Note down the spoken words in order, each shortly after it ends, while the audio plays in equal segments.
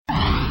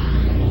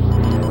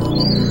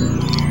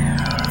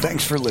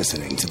Thanks for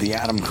listening to The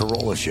Adam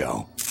Carolla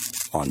Show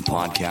on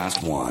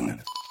Podcast One.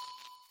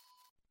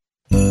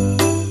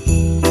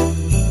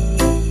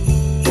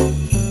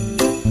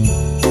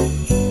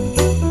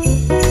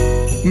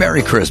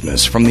 Merry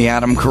Christmas from The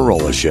Adam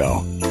Carolla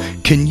Show.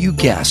 Can you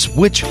guess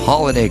which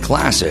holiday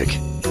classic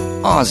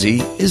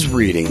Ozzy is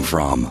reading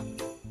from?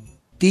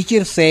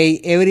 Teachers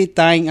say every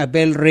time a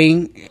bell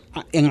ring,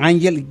 an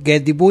angel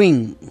get the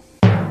wing.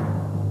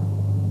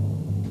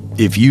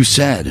 If you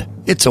said,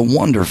 It's a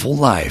Wonderful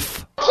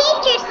Life.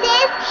 Teacher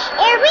says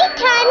every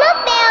time a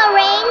bell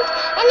rings,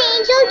 an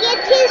angel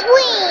gets his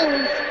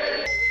wings.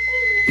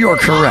 You're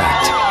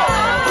correct.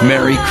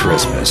 Merry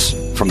Christmas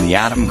from The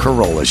Adam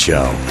Carolla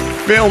Show.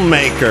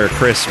 Filmmaker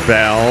Chris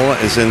Bell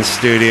is in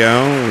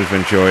studio. We've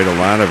enjoyed a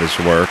lot of his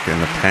work in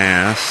the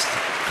past.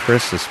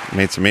 Chris has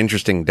made some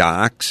interesting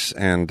docs,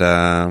 and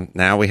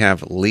now we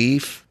have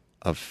Leaf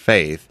of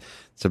Faith.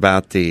 It's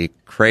about the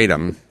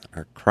Kratom,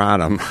 or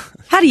Kratom.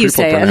 How do you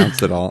say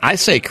it? It all. I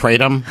say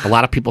Kratom. A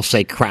lot of people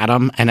say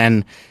Kratom. And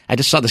then I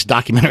just saw this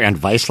documentary on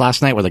Vice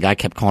last night where the guy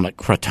kept calling it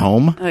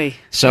Kratom. Oy.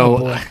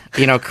 So,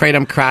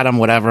 Kratom,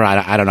 whatever.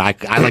 I don't know.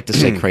 I like to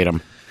say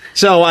Kratom.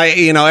 So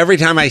every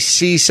time I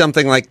see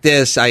something like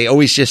this, I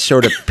always just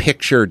sort of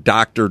picture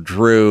Dr.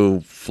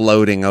 Drew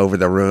floating over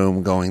the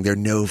room going, there are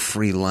no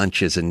free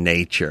lunches in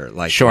nature.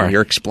 Like, sure.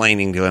 You're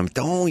explaining to him,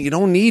 you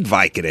don't need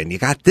Vicodin. You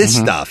got this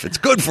stuff. It's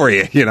good for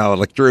you.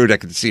 Like Drew, I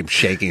could see him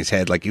shaking his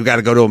head. Like, you got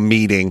to go to a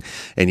meeting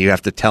and you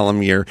have to tell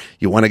him you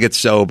want to get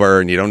sober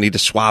and you don't need to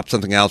swap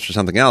something else for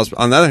something else. But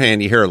on the other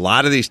hand, you hear a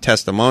lot of these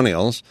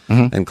testimonials,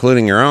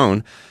 including your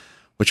own,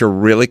 which are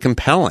really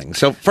compelling.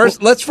 So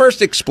let's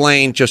first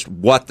explain just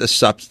what the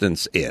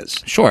substance is.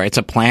 Sure. It's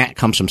a plant. It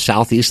comes from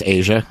Southeast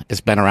Asia. It's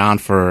been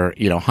around for,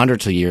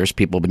 hundreds of years.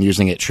 People have been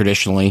using it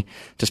traditionally,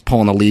 just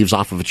pulling the leaves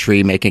off of a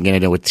tree, making it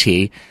into a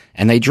tea,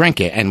 and they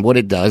drink it. And what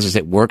it does is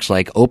it works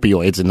like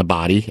opioids in the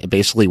body. It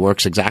basically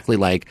works exactly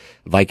like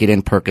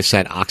Vicodin,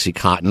 Percocet,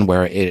 Oxycontin,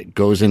 where it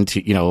goes into,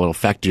 it'll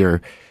affect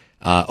your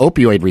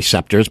opioid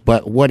receptors,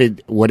 but what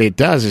it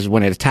does is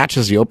when it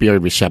attaches the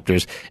opioid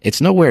receptors, it's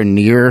nowhere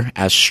near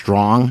as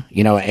strong.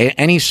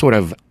 Any sort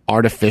of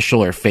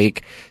artificial or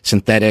fake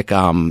synthetic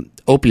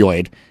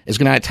opioid is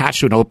going to attach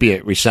to an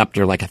opiate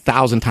receptor like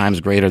 1,000 times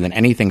greater than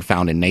anything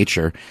found in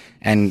nature.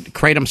 And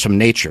Kratom's from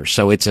nature,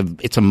 so it's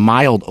a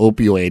mild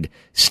opioid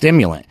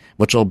stimulant,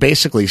 which will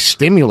basically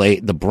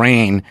stimulate the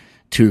brain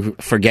to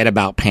forget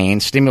about pain,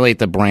 stimulate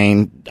the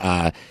brain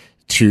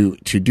to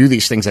do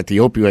these things that the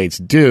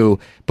opioids do,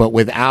 but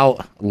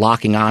without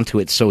locking onto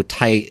it so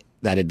tight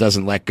that it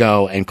doesn't let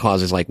go and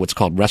causes like what's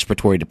called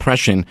respiratory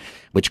depression,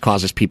 which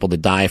causes people to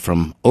die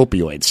from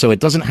opioids. So it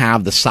doesn't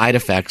have the side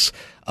effects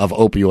of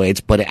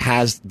opioids, but it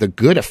has the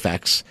good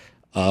effects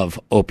of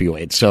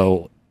opioids.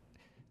 So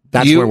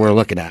that's where we're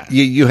looking at.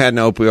 You had an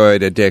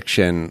opioid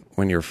addiction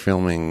when you were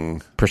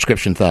filming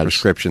Prescription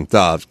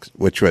Thugs,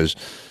 which was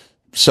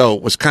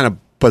kind of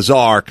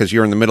bizarre because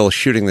you're in the middle of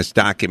shooting this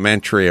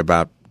documentary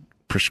about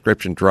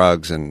prescription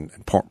drugs and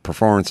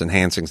performance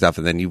enhancing stuff,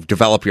 and then you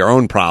develop your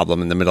own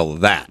problem in the middle of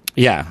that.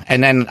 Yeah,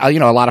 and then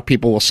a lot of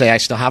people will say I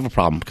still have a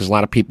problem because a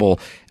lot of people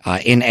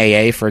in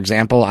AA, for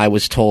example, I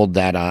was told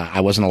that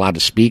I wasn't allowed to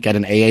speak at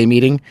an AA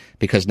meeting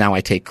because now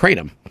I take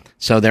Kratom.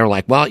 So they're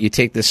like, well, you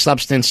take this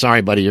substance,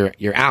 sorry, buddy,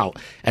 you're out.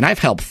 And I've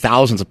helped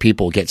thousands of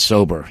people get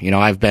sober.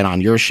 I've been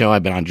on your show,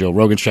 I've been on Joe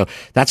Rogan's show.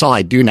 That's all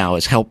I do now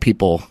is help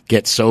people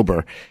get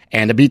sober.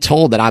 And to be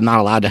told that I'm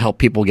not allowed to help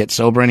people get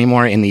sober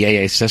anymore in the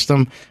AA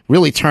system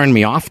really turned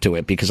me off to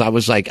it because I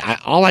was like,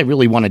 all I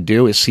really want to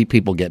do is see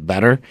people get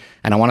better,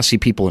 and I want to see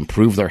people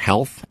improve their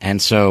health. And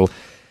so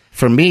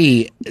for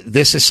me,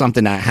 this is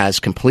something that has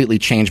completely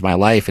changed my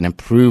life and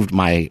improved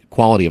my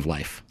quality of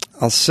life.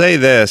 I'll say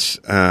this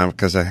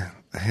because I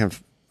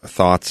have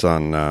thoughts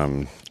on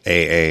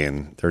AA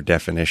and their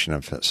definition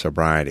of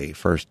sobriety.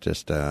 First,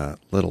 just a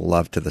little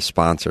love to the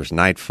sponsors,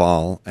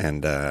 Nightfall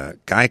and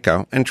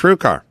Geico and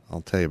TrueCar.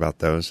 I'll tell you about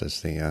those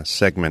as the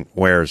segment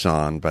wears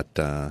on, but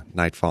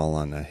Nightfall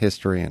on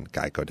history and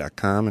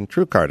Geico.com and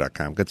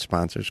TrueCar.com. Good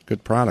sponsors,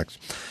 good products.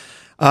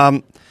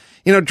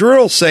 Drew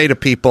will say to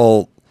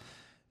people,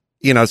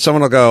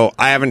 someone will go,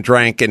 I haven't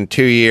drank in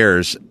 2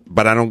 years,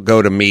 but I don't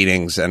go to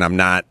meetings and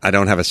I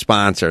don't have a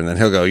sponsor. And then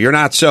he'll go, you're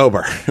not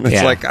sober. And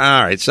it's like, all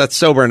right, so that's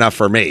sober enough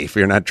for me. If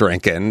you're not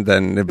drinking,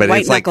 then, but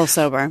White it's like,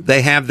 sober.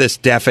 They have this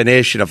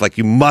definition of like,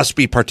 you must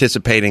be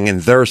participating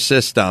in their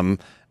system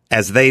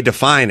as they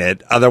define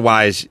it.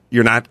 Otherwise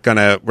we're not going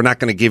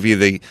to give you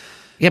the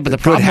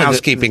good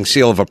housekeeping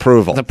seal of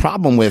approval. The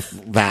problem with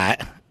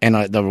that, and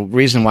the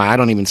reason why I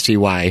don't even see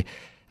why,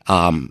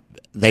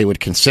 they would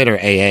consider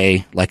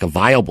AA like a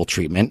viable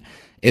treatment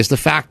is the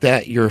fact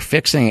that you're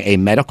fixing a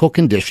medical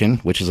condition,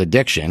 which is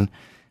addiction,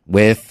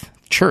 with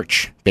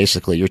church.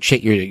 Basically, you're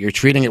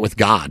treating it with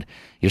God.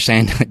 You're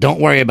saying,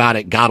 don't worry about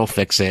it. God will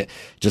fix it.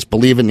 Just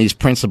believe in these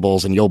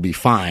principles and you'll be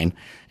fine.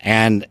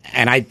 And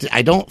I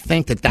don't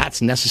think that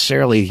that's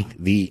necessarily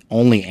the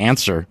only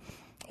answer,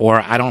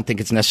 or I don't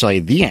think it's necessarily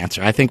the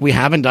answer. I think we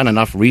haven't done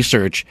enough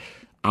research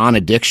on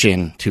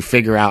addiction to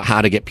figure out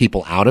how to get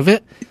people out of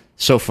it.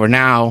 So for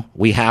now,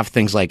 we have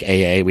things like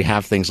AA, we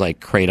have things like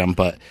Kratom,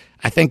 but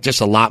I think just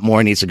a lot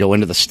more needs to go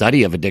into the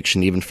study of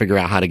addiction to even figure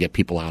out how to get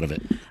people out of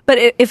it. But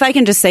if I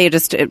can just say,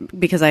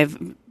 because I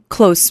have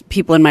close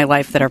people in my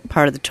life that are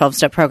part of the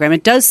 12-step program,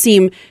 it does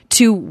seem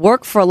to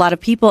work for a lot of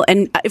people.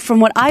 And from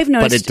what I've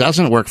noticed... But it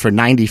doesn't work for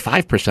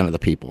 95% of the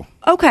people.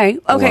 Okay.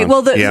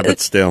 Well, yeah, but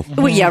still.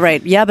 Well, yeah,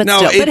 right. Yeah, but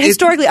still. But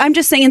historically, I'm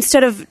just saying,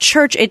 instead of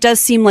church, it does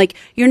seem like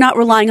you're not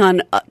relying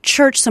on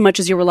church so much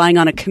as you're relying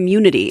on a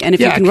community. And if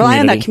you can rely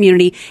on that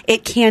community,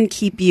 it can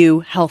keep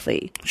you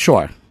healthy.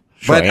 Sure.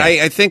 But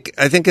I think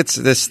it's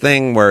this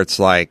thing where it's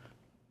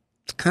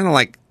kind of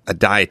like a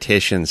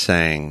dietitian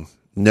saying,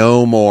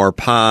 no more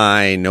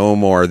pie, no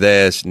more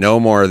this, no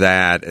more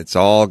that. It's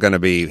all going to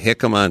be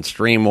jicama and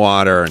stream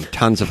water and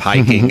tons of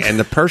hiking. And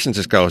the person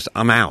just goes,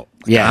 I'm out.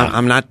 Yeah.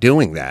 I'm not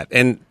doing that.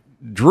 And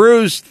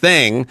Drew's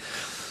thing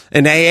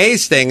and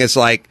AA's thing is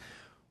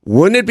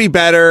wouldn't it be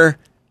better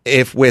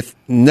if with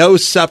no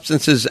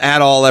substances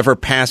at all ever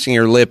passing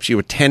your lips, you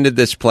attended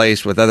this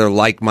place with other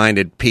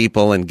like-minded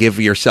people and give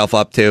yourself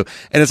up to?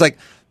 And it's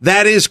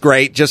that is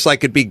great, just like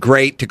it'd be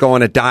great to go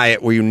on a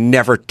diet where you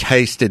never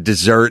tasted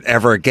dessert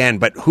ever again.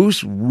 But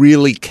who's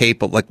really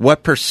capable?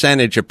 What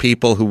percentage of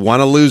people who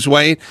want to lose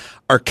weight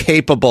are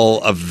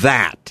capable of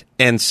that?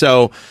 And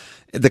so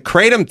the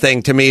Kratom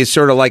thing to me is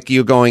sort of like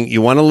you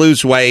want to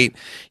lose weight.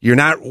 You're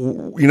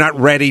not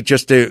ready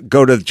just to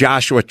go to the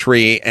Joshua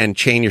tree and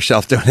chain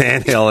yourself to an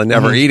anthill and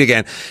never eat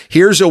again.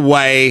 Here's a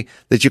way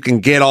that you can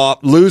get off,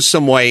 lose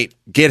some weight,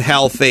 get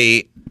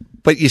healthy,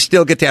 but you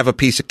still get to have a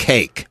piece of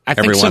cake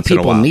every once in a while. I think some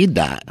people need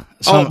that.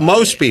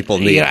 Most people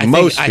need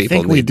it. I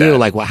think we do.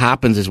 What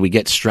happens is we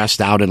get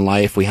stressed out in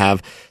life. We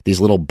have these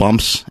little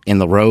bumps in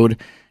the road,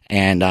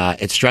 and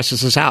it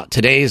stresses us out.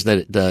 Today is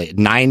the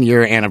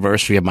 9-year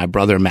anniversary of my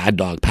brother Mad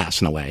Dog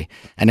passing away.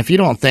 And if you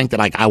don't think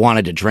that I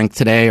wanted to drink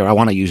today or I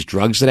want to use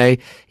drugs today,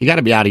 you got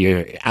to be out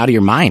of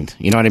your mind.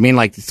 You know what I mean?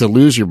 To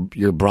lose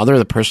your brother,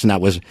 the person that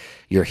was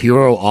your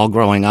hero all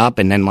growing up,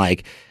 and then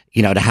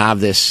to have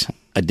this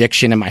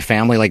addiction in my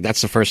family,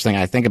 that's the first thing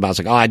I think about.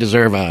 It's I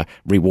deserve a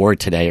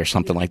reward today or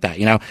something like that,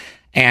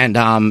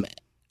 And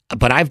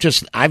but I've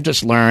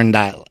just learned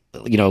that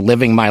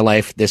living my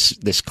life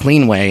this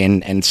clean way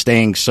and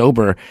staying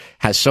sober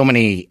has so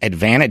many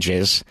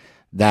advantages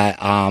that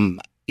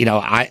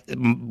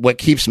what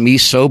keeps me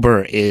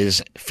sober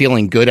is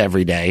feeling good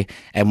every day.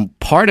 And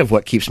part of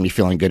what keeps me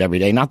feeling good every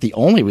day, not the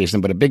only reason,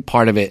 but a big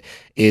part of it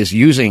is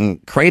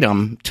using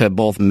Kratom to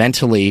both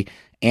mentally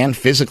and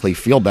physically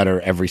feel better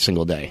every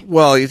single day.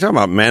 Well, you're talking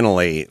about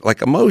mentally.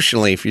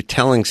 Emotionally, if you're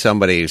telling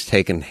somebody who's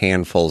taking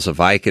handfuls of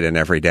Vicodin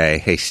every day,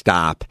 hey,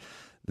 stop,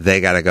 they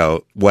got to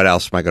go, what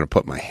else am I going to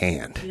put in my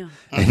hand? Yeah.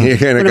 And you're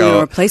going to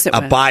go,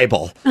 a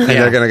Bible. And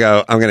they're going to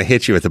go, I'm going to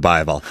hit you with the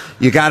Bible.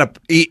 You got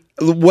to eat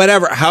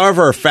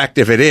however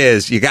effective it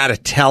is, you got to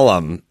tell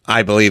them,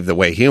 I believe the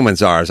way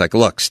humans are, is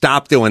look,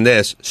 stop doing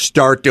this,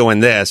 start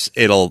doing this.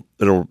 It'll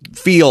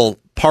feel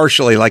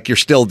partially like you're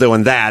still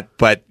doing that,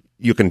 but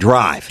you can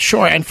drive.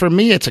 Sure, and for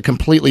me, it's a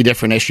completely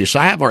different issue. So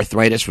I have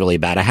arthritis really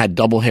bad. I had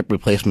double hip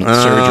replacement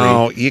surgery.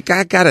 Oh, you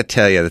got to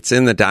tell you, it's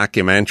in the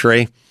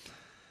documentary.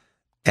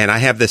 And I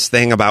have this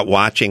thing about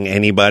watching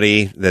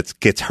anybody that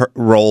gets hurt,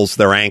 rolls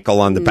their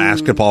ankle on the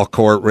basketball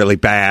court really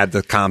bad,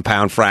 the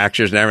compound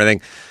fractures and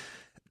everything.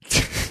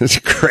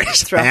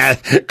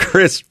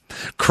 Chris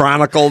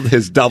chronicled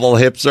his double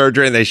hip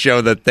surgery, and they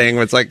show the thing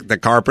with the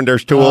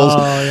carpenter's tools.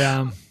 Oh,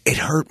 yeah. It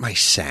hurt my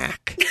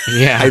sack.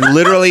 Yeah. I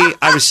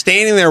was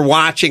standing there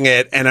watching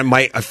it, and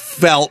I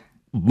felt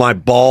my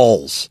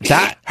balls.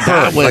 That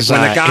hurt. Was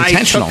when the guy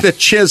intentional. took the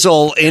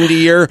chisel into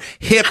your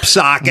hip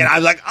socket, I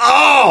was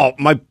oh,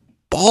 my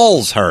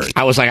balls hurt.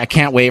 I was I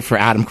can't wait for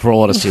Adam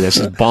Carolla to see this.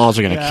 His balls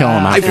are going to kill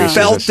him I after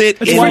felt it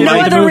That's in why my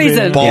no other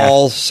reason.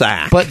 ball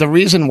sack. But the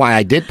reason why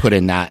I did put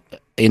in that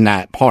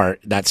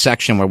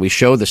section where we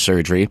show the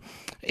surgery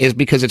is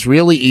because it's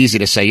really easy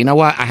to say, you know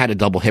what, I had a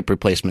double hip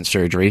replacement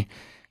surgery.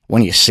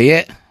 When you see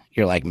it,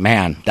 you're like,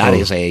 man, that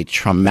is a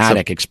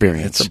traumatic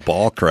experience. It's a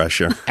ball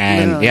crusher.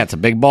 And it's a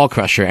big ball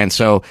crusher. And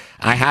so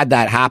I had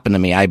that happen to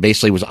me. I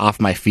basically was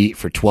off my feet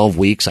for 12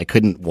 weeks. I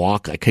couldn't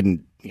walk. I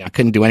couldn't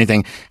do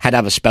anything. Had to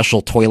have a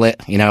special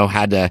toilet,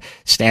 had to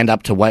stand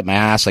up to wipe my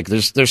ass.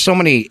 There's so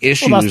many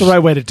issues. Well, that's the right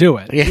way to do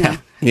it. Yeah.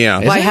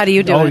 Why? How do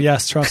you do it? Oh,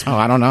 yes, trust me. Oh,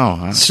 I don't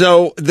know.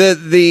 So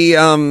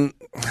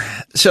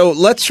so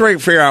let's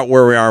figure out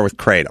where we are with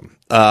Kratom.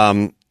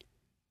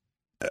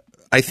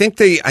 I think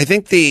the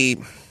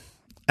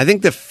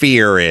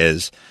fear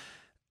is,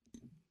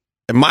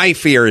 my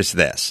fear is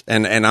this,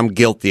 and I'm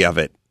guilty of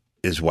it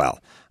as well.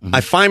 Mm-hmm.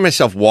 I find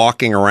myself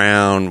walking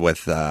around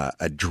with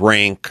a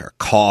drink or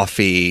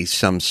coffee,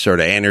 some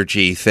sort of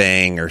energy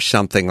thing or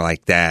something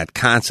like that,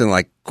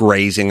 constantly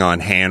grazing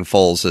on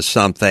handfuls of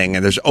something,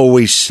 and there's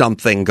always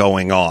something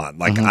going on.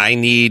 I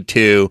need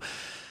to.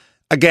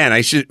 Again,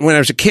 when I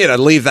was a kid, I'd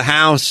leave the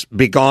house,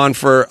 be gone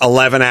for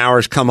 11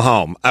 hours, come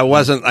home. I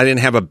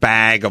didn't have a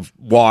bag of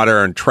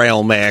water and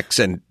trail mix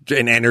and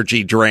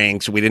energy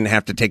drinks. We didn't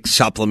have to take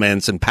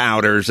supplements and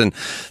powders, and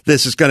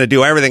this is going to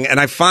do everything. And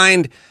I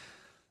find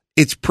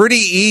it's pretty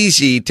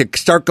easy to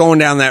start going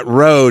down that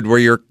road where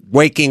you're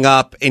waking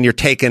up and you're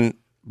taking a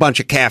bunch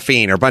of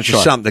caffeine or a bunch of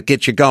something that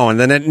gets you going.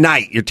 Then at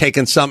night, you're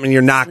taking something and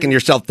you're knocking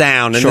yourself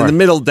down. And in the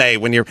middle of the day,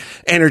 when your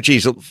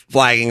energy's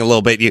flagging a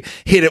little bit, you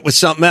hit it with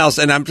something else.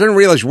 And I'm starting to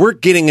realize we're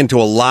getting into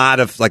a lot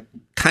of like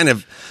kind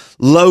of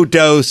low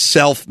dose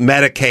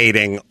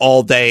self-medicating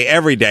all day,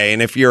 every day.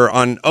 And if you're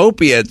on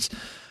opiates,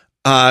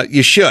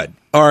 you should,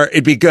 or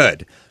it'd be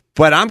good.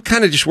 But I'm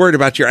kind of just worried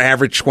about your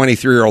average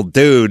 23-year-old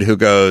dude who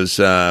goes,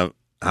 how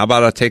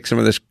about I take some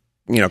of this,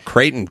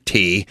 Kratom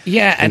tea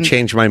and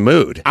change my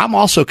mood? I'm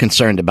also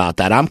concerned about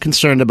that. I'm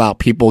concerned about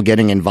people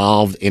getting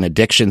involved in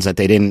addictions that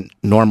they didn't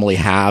normally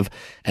have.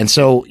 And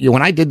so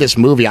when I did this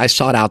movie, I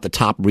sought out the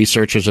top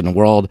researchers in the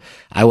world.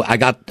 I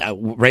got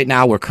right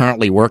now we're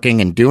currently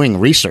working and doing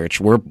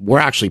research. We're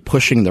actually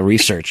pushing the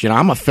research.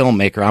 I'm a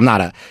filmmaker. I'm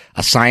not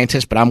a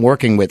scientist, but I'm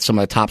working with some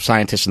of the top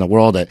scientists in the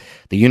world at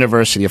the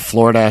University of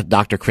Florida.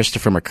 Dr.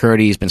 Christopher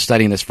McCurdy, he's been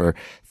studying this for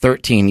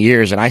 13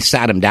 years. And I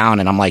sat him down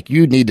and I'm like,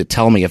 you need to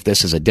tell me if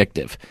this is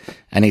addictive.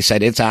 And he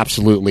said, it's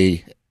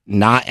absolutely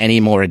not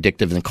any more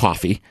addictive than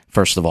coffee,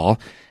 first of all.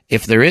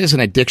 If there is an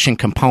addiction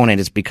component,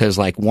 it's because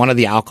like one of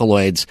the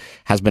alkaloids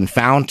has been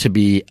found to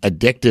be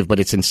addictive, but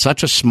it's in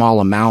such a small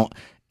amount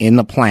in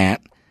the plant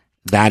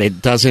that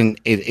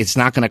it's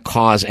not going to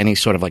cause any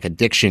sort of like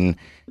addiction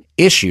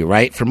issue,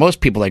 right? For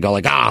most people, they go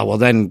like, well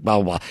then,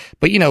 blah, blah, blah.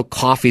 But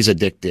coffee's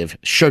addictive.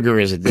 Sugar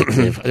is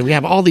addictive. We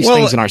have all these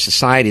things in our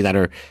society that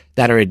are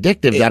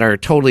addictive, that are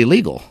totally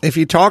legal. If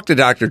you talk to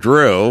Dr.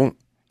 Drew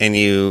and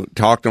you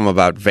talk to him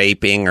about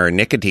vaping or a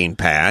nicotine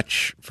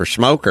patch for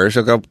smokers,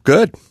 he'll go,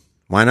 good.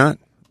 Why not?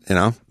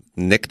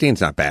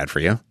 Nicotine's not bad for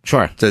you.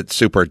 Sure. It's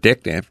super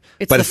addictive.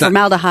 It's the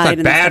formaldehyde. It's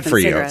not bad for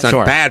you. It's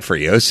not bad for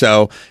you.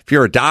 So if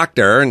you're a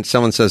doctor and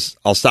someone says,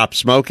 I'll stop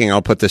smoking,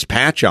 I'll put this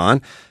patch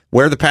on,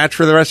 wear the patch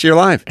for the rest of your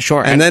life.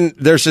 Sure. And then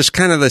there's this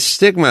kind of the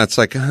stigma. It's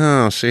like,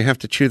 so you have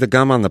to chew the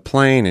gum on the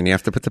plane and you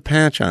have to put the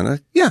patch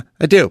on. Yeah,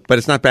 I do. But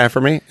it's not bad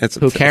for me.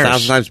 Who cares?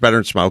 1,000 times better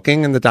than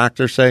smoking. And the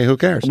doctors say, who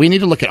cares? We need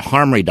to look at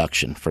harm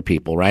reduction for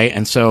people, right?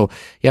 And so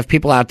you have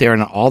people out there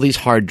on all these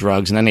hard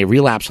drugs and then they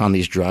relapse on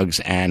these drugs.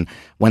 And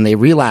when they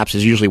relapse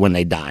is usually when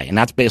they die. And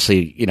that's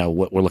basically,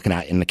 what we're looking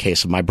at in the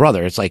case of my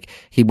brother. It's like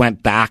he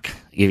went back,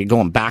 you're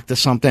going back to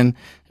something.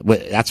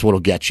 That's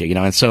what'll get you,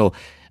 And so,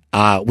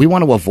 we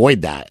want to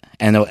avoid that.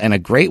 And a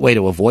great way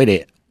to avoid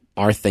it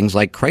are things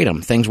like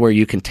Kratom, things where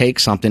you can take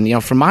something,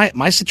 for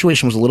my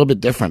situation was a little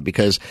bit different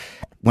because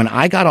when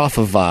I got off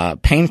of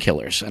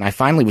painkillers and I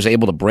finally was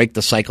able to break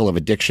the cycle of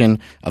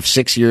addiction of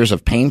 6 years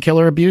of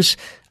painkiller abuse,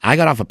 I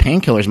got off of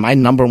painkillers. My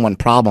number one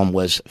problem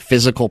was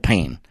physical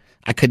pain.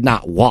 I could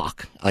not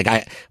walk.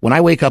 When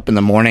I wake up in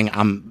the morning,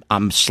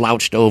 I'm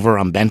slouched over,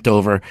 I'm bent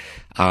over,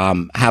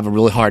 have a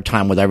really hard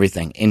time with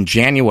everything. In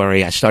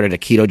January, I started a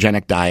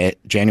ketogenic diet.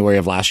 January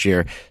of last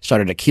year,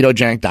 started a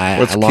ketogenic diet.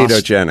 What's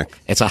ketogenic?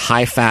 It's a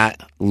high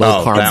fat,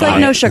 low carb diet. It's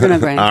like no sugar, no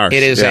grain.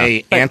 It is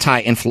a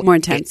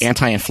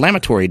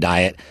anti-inflammatory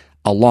diet,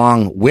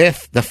 along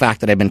with the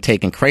fact that I've been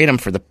taking Kratom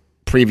for the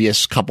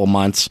previous couple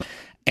months.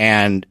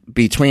 And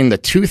between the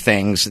two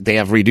things, they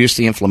have reduced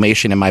the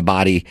inflammation in my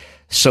body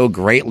so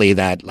greatly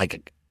that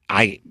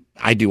I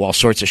do all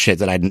sorts of shit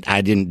that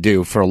I didn't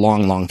do for a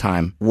long, long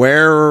time.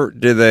 Where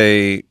do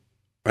they?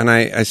 And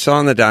I saw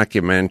in the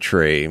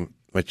documentary,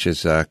 which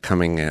is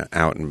coming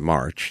out in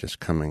March, this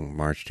coming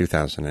March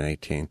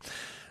 2018.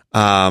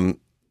 I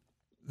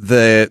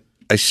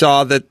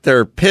saw that there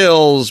are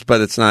pills, but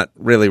it's not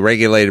really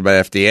regulated by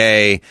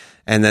FDA.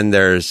 And then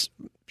there's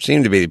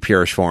seem to be the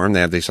purest form. They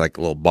have these like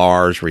little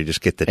bars where you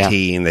just get the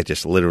tea and they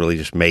just literally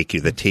just make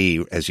you the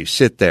tea as you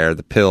sit there.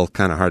 The pill,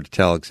 kind of hard to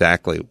tell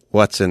exactly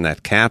what's in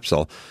that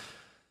capsule.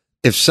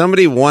 If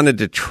somebody wanted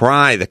to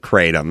try the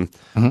Kratom,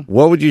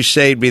 what would you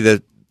say would be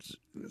the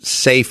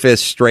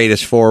safest,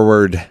 straightest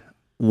forward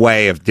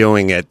way of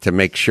doing it to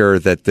make sure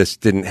that this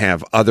didn't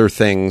have other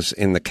things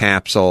in the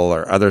capsule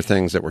or other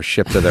things that were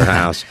shipped to their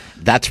house?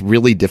 That's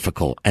really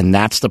difficult. And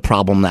that's the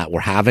problem that we're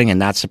having. And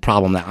that's the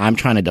problem that I'm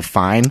trying to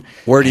define.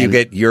 Where do you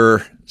get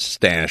your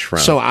stash from?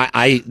 So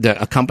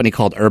a company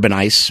called Urban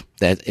Ice,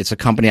 that it's a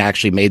company I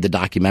actually made the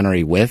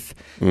documentary with.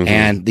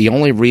 And the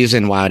only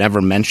reason why I'd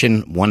ever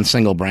mention one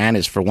single brand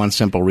is for one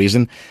simple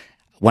reason.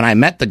 When I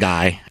met the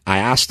guy, I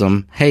asked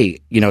him,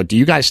 hey, do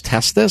you guys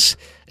test this?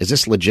 Is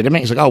this legitimate?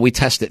 He's like, oh, we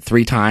test it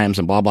 3 times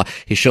and blah, blah.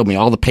 He showed me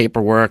all the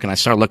paperwork and I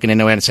started looking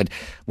into it and said,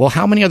 well,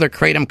 how many other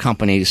Kratom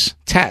companies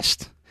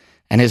test?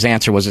 And his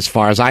answer was, as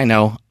far as I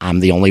know,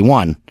 I'm the only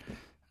one.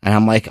 And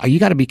I'm like, oh, you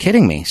got to be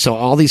kidding me. So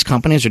all these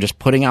companies are just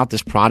putting out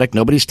this product.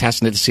 Nobody's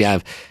testing it to see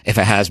if it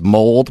has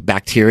mold,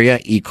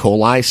 bacteria, E.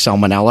 coli,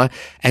 salmonella.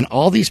 And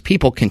all these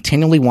people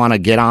continually want to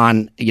get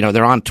on,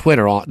 they're on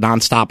Twitter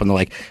nonstop and they're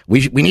like,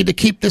 we need to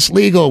keep this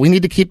legal. We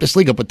need to keep this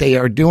legal. But they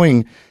are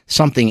doing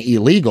something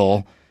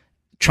illegal,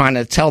 trying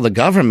to tell the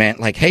government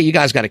like, hey, you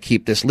guys got to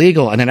keep this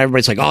legal. And then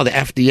everybody's like, oh, the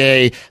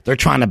FDA, they're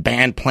trying to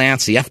ban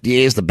plants. The FDA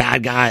is the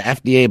bad guy.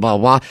 FDA, blah,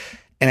 blah.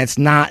 and it's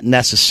not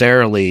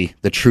necessarily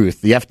the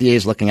truth. The FDA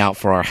is looking out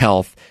for our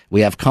health.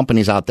 We have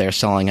companies out there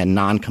selling a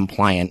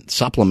non-compliant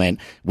supplement.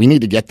 We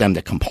need to get them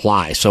to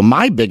comply. So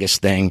my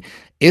biggest thing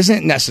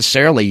isn't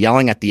necessarily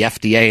yelling at the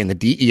FDA and the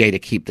DEA to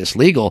keep this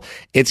legal.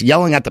 It's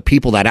yelling at the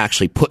people that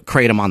actually put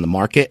Kratom on the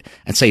market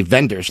and say,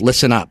 vendors,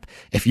 listen up.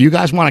 If you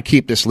guys want to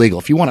keep this legal,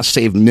 if you want to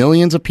save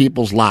millions of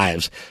people's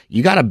lives,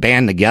 you got to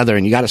band together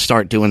and you got to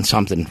start doing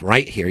something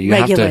right here. You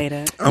regulate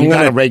have to, it. You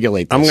got to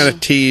regulate this. I'm going to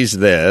tease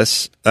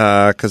this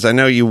because I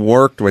know you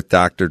worked with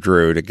Dr.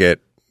 Drew to get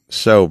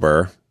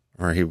sober,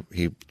 or he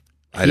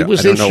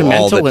was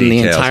instrumental in the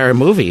entire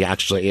movie,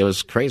 actually. It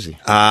was crazy.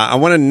 I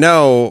want to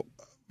know,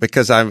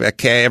 because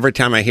every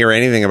time I hear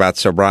anything about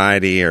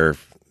sobriety or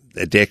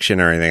addiction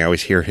or anything, I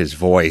always hear his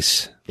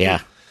voice.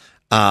 Yeah.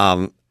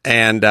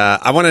 And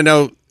I want to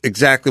know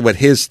exactly what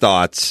his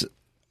thoughts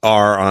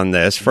are on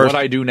this. First, what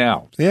I do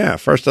now. Yeah.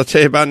 First, I'll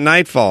tell you about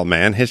Nightfall,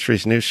 man.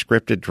 History's new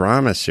scripted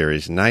drama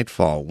series,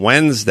 Nightfall,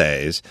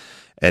 Wednesdays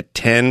at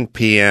 10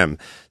 p.m.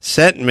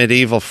 Set in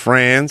medieval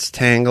France,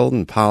 tangled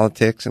in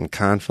politics and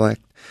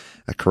conflict,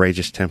 a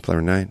courageous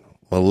Templar knight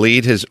will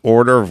lead his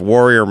order of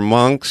warrior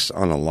monks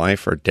on a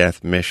life or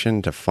death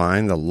mission to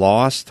find the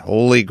lost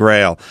Holy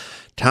Grail.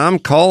 Tom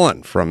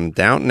Cullen from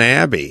Downton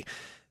Abbey,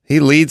 he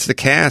leads the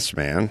cast,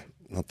 man.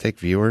 He'll take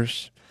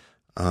viewers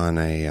on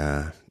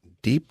a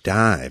deep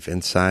dive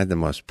inside the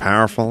most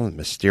powerful and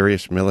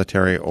mysterious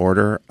military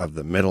order of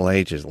the Middle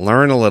Ages.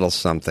 Learn a little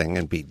something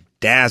and be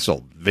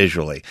dazzled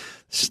visually.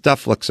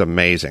 Stuff looks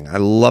amazing. I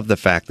love the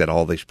fact that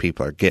all these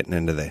people are getting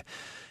into the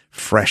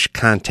fresh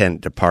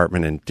content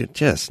department and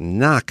just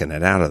knocking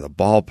it out of the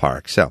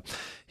ballpark. So,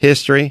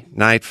 History,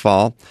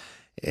 Nightfall,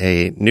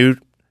 a new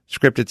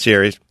scripted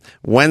series,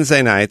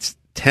 Wednesday nights,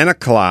 10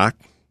 o'clock.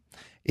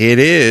 It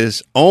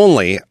is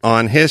only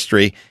on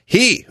History.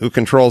 He who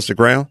controls the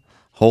Grail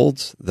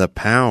holds the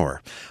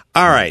power.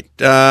 All right,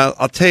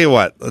 I'll tell you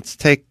what. Let's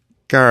take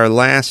our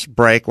last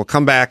break. We'll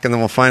come back, and then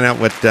we'll find out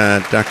what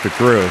Dr.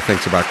 Drew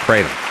thinks about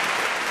Kratom.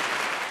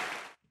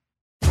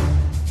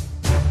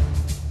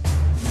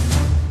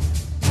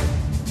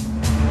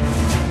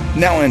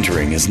 Now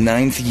entering his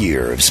 9th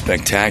year of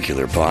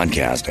spectacular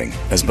podcasting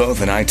as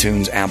both an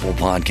iTunes Apple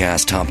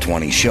Podcast Top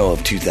 20 show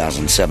of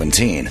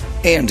 2017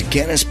 and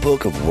Guinness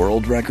Book of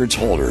World Records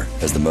holder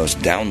as the most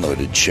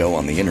downloaded show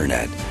on the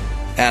internet,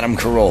 Adam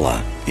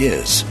Carolla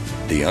is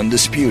the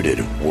undisputed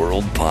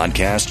world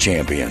podcast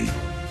champion.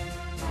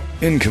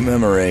 In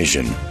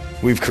commemoration,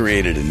 we've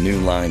created a new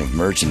line of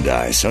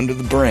merchandise under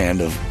the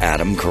brand of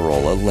Adam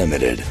Carolla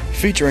Limited,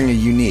 featuring a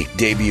unique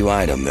debut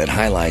item that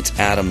highlights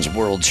Adam's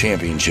World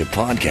Championship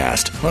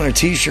podcast on a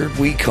t-shirt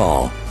we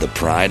call the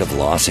Pride of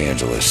Los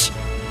Angeles.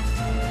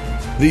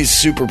 These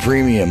super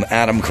premium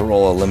Adam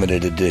Carolla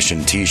Limited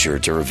Edition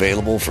t-shirts are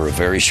available for a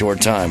very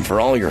short time for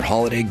all your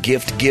holiday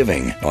gift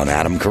giving on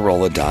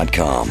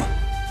AdamCarolla.com.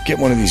 Get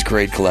one of these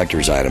great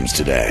collector's items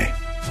today.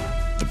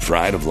 The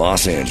Pride of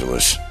Los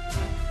Angeles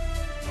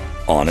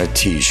on a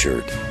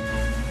t-shirt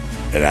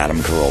at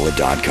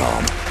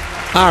AdamCarolla.com.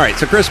 All right,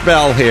 so Chris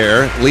Bell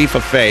here, Leaf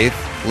of Faith,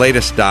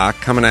 latest doc,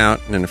 coming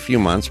out in a few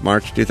months,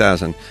 March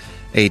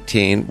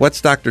 2018. What's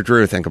Dr.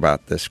 Drew think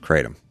about this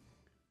Kratom?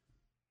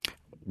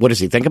 What does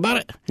he think about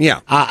it?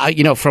 Yeah.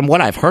 From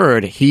what I've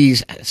heard,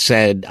 he's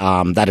said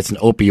that it's an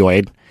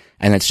opioid,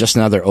 and it's just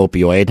another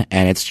opioid,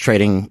 and it's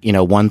trading,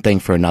 one thing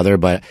for another.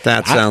 But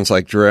that sounds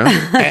like Drew.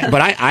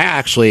 But I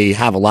actually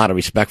have a lot of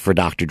respect for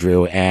Dr.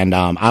 Drew, and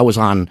I was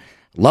on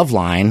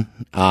Loveline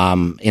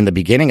in the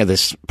beginning of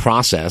this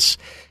process.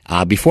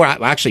 Before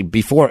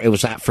it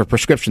was for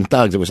Prescription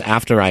Thugs. It was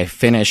after I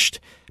finished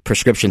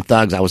Prescription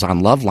Thugs. I was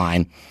on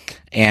Loveline,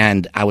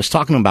 and I was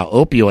talking about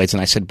opioids,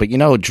 and I said, but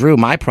Drew,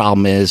 my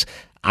problem is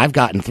I've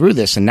gotten through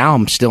this, and now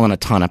I'm still in a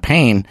ton of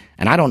pain,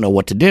 and I don't know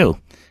what to do.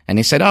 And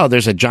he said,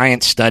 there's a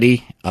giant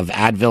study of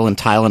Advil and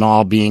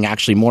Tylenol being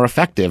actually more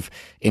effective.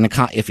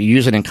 If you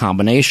use it in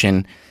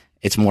combination,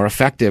 it's more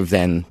effective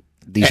than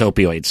these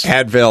opioids.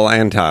 Advil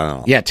and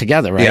Tylenol. Yeah,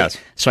 together, right? Yes.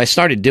 So I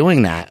started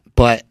doing that,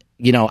 but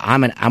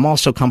I'm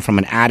also come from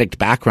an addict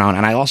background,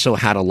 and I also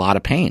had a lot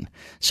of pain.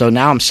 So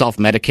now I'm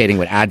self-medicating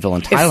with Advil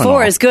and Tylenol. If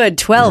 4 is good,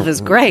 12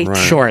 is great. Right.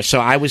 Sure. So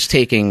I would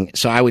take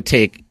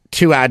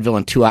 2 Advil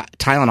and 2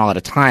 Tylenol at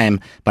a time,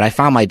 but I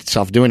found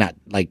myself doing that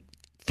like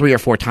 3 or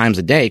 4 times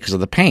a day because of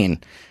the pain.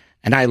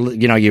 And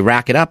you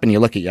rack it up and you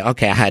look at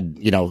okay, I had,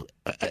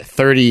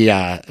 30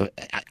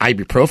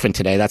 ibuprofen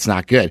today. That's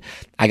not good.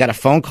 I got a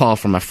phone call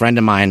from a friend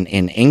of mine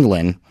in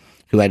England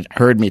who had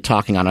heard me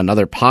talking on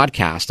another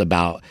podcast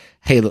about,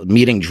 hey,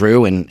 meeting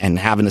Drew and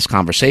having this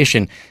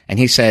conversation. And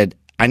he said,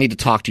 I need to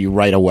talk to you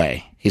right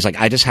away. He's like,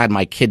 I just had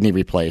my kidney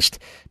replaced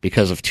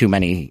because of too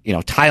many,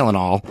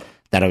 Tylenol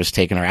that I was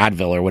taking, or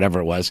Advil or whatever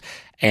it was.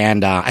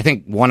 And I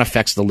think one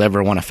affects the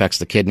liver, one affects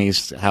the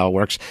kidneys, how it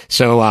works.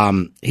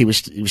 So he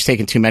was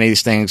taking too many of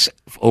these things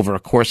over a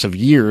course of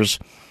years,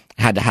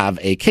 had to have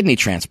a kidney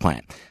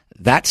transplant.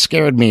 That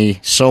scared me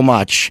so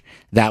much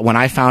that when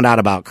I found out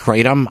about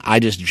Kratom, I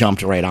just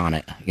jumped right on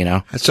it,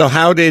 So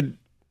how did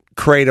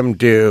Kratom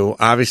do?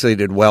 Obviously it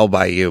did well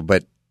by you,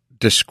 but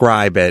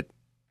describe it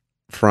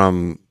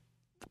from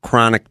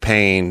chronic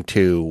pain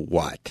to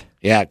what?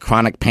 Yeah,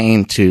 chronic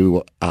pain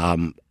to,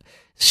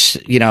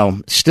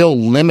 still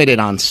limited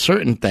on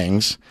certain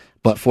things,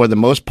 but for the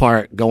most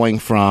part, going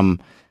from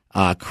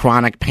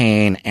chronic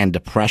pain and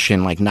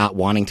depression, like not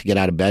wanting to get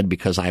out of bed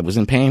because I was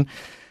in pain,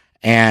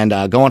 and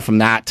going from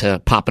that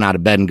to popping out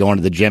of bed and going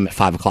to the gym at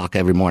 5 o'clock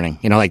every morning.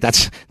 Like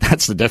that's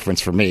the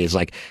difference for me. Is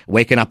like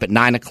waking up at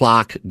 9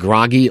 o'clock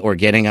groggy, or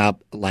getting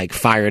up like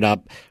fired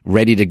up,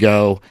 ready to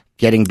go,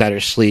 getting better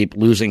sleep,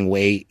 losing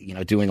weight,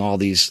 doing all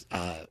these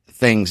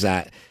things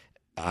that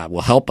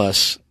will help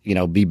us,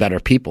 be better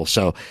people.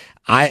 So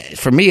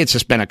for me, it's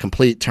just been a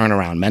complete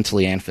turnaround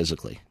mentally and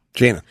physically.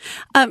 Gina.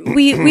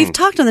 We've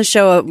talked on the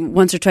show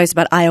once or twice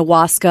about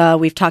ayahuasca.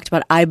 We've talked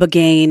about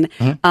ibogaine.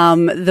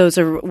 Mm-hmm. Those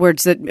are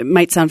words that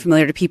might sound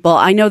familiar to people.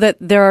 I know that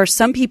there are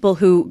some people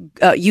who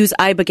use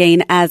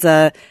ibogaine as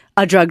a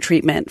drug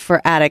treatment for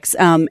addicts,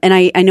 and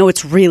I know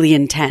it's really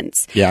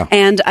intense. Yeah.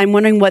 And I'm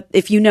wondering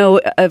if you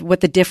know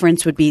what the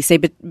difference would be, say,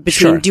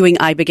 between doing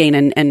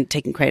ibogaine and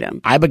taking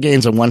kratom.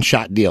 Ibogaine's a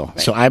one-shot deal. Right.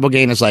 So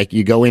ibogaine is like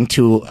you go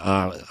into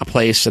a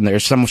place and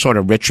there's some sort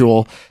of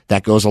ritual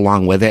that goes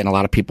along with it, and a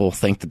lot of people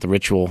think that the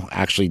ritual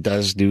actually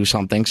does do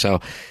something.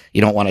 So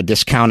you don't want to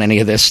discount any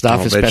of this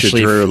stuff,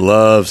 especially. Drew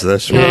loves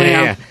this one.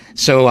 Yeah.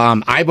 So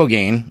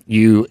ibogaine,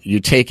 you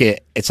take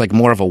it. It's like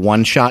more of a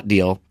one-shot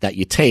deal that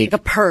you take.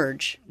 Like a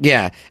purge.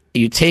 Yeah,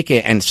 you take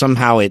it and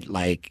somehow it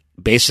like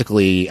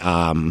basically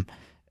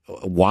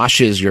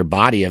washes your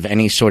body of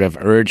any sort of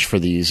urge for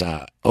these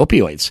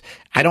opioids.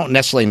 I don't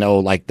necessarily know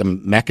like the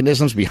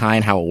mechanisms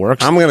behind how it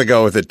works. I'm going to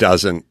go with it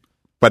doesn't.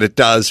 But it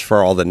does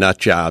for all the nut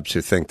jobs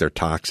who think there are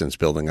toxins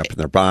building up in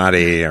their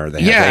body, or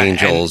they have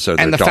angels, or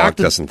their dog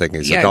doesn't think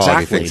he's a dog,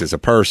 exactly. He thinks he's a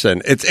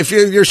person. If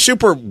you're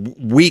super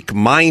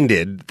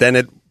weak-minded,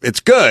 then it's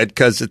good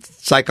because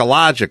it's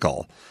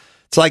psychological.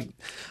 It's like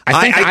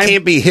I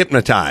can't be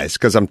hypnotized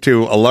because I'm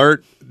too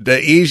alert.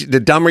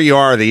 The dumber you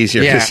are, the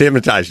easier it is to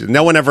hypnotize you.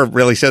 No one ever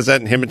really says that,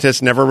 and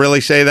hypnotists never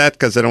really say that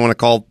because they don't want to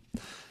call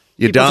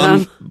you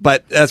dumb,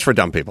 but that's for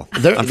dumb people.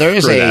 There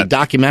is a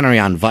documentary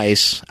on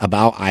Vice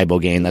about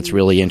ibogaine that's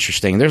really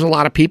interesting. There's a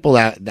lot of people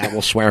that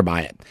will swear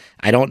by it.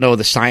 I don't know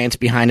the science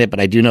behind it, but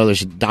I do know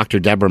there's Dr.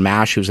 Deborah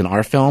Mash, who's in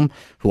our film,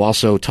 who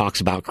also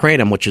talks about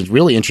kratom, which is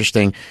really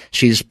interesting.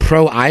 She's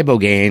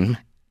pro-ibogaine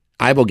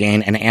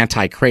and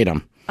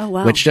anti-kratom. Oh,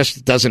 wow. Which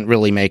just doesn't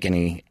really make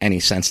any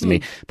sense to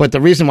me. But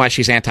the reason why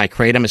she's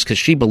anti-kratom is because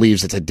she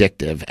believes it's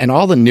addictive. And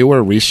all the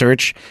newer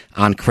research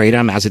on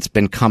kratom as it's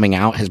been coming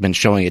out has been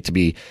showing it to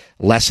be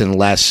less and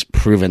less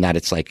proven that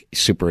it's like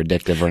super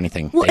addictive or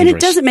anything dangerous. And it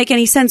doesn't make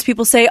any sense.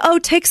 People say,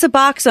 take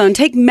Suboxone,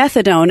 take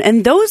methadone,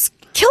 and those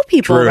kill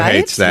people, Drew right?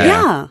 hates that.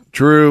 Yeah.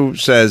 Drew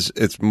says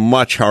it's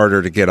much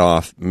harder to get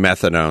off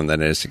methadone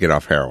than it is to get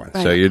off heroin.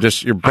 Right. So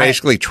you're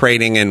basically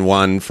trading in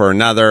one for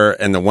another,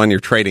 and the one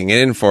you're trading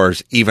in for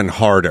is even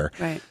harder.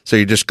 Right. So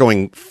you're just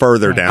going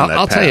further down that path.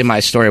 I'll tell you my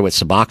story with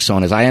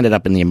Suboxone is I ended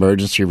up in the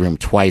emergency room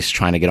twice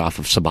trying to get off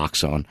of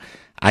Suboxone.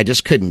 I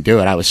just couldn't do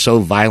it. I was so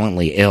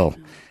violently ill.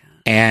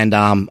 And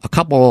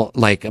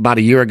about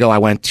a year ago, I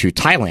went to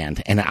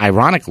Thailand, and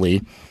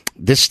ironically,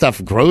 this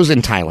stuff grows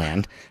in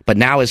Thailand, but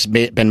now it's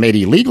been made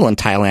illegal in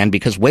Thailand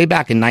because way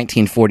back in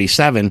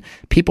 1947,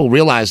 people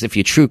realized if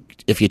you chew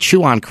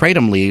on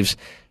kratom leaves,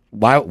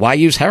 why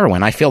use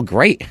heroin? I feel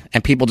great.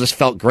 And people just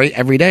felt great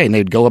every day, and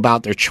they'd go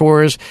about their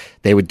chores,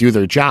 they would do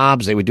their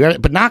jobs, they would do it,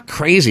 but not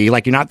crazy.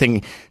 Like you're not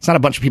thinking, it's not a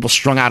bunch of people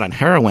strung out on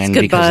heroin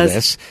because of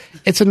this.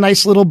 It's a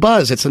nice little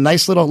buzz. It's a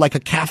nice little, like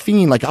a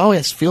caffeine, like, oh,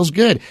 it feels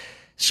good.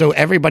 So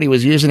everybody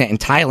was using it in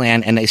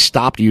Thailand, and they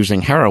stopped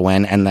using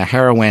heroin, and the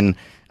heroin,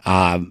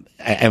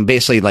 and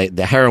basically like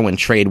the heroin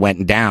trade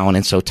went down,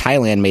 and so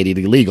Thailand made it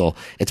illegal.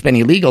 It's been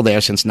illegal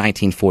there since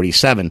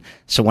 1947.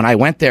 So when I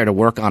went there to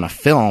work on a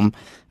film,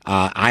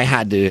 I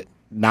had to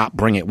not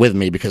bring it with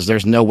me because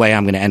there's no way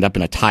I'm going to end up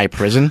in a Thai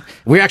prison.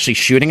 We're actually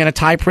shooting in a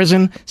Thai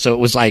prison, so it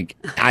was like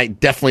I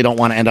definitely don't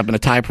want to end up in a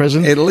Thai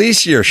prison. At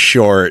least you're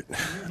short.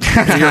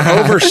 If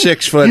you're over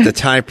 6 foot, the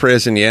Thai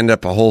prison, you end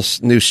up a whole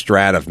new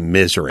strata of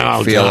misery.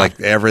 Oh, feel God.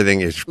 like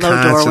everything is Low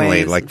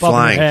constantly doorways, like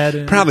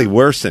flying. Probably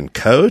worse than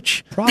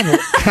Coach. Probably.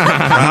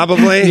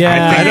 Probably.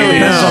 Yeah, I don't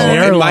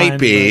know. Airline, It might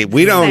be.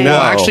 We don't know.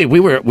 Well, actually, we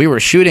were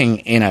shooting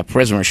in a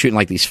prison. We were shooting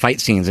like these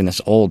fight scenes in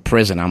this old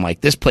prison. I'm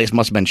like, this place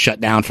must have been shut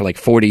down for like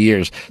 40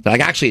 years. They're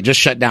like, actually, it just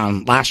shut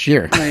down last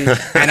year.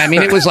 And I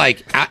mean, it was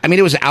like,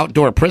 it was an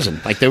outdoor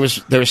prison. Like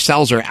their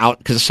cells are out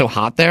because it's so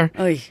hot there.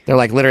 Oy. They're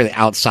like literally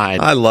outside.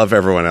 I love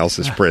everyone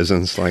else's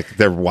prisons. Like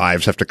their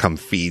wives have to come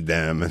feed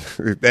them.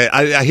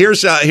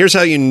 Here's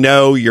how you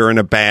know you're in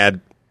a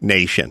bad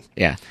nation.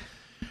 Yeah.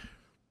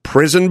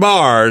 Prison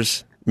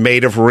bars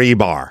made of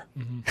rebar.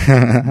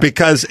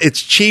 Because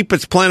it's cheap,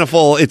 it's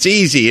plentiful, it's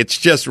easy. It's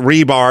just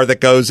rebar that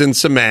goes in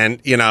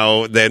cement,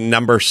 the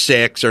number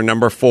 6 or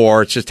number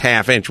 4. It's just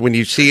half inch. When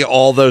you see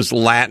all those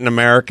Latin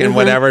American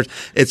whatever,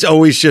 it's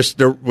always just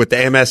with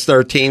the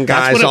MS-13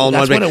 guys all in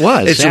one. That's what it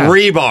was. It's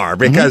rebar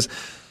because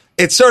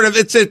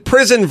It's a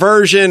prison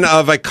version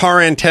of a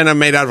car antenna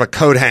made out of a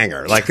coat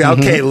hanger. Like,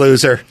 okay,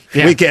 loser,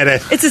 we get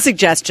it. It's a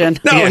suggestion.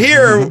 No,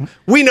 here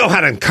we know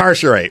how to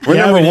incarcerate. We're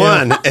number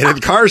one in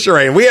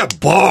incarcerating. We have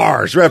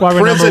bars. We have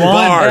prison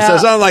bars. So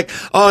it's not like,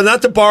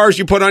 not the bars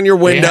you put on your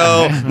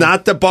window,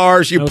 not the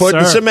bars you put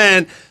in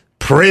cement.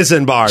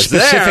 Prison bars.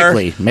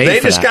 Specifically made they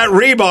for just that. got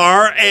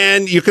rebar,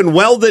 and you can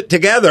weld it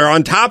together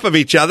on top of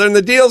each other, and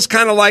the deal's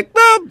kind of like,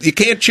 well, you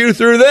can't chew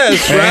through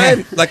this,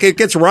 right? Like it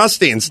gets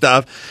rusty and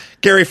stuff.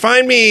 Gary,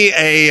 find me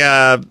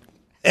a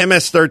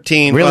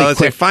MS-13. Really let's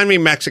quick. say find me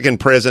Mexican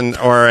prison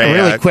or a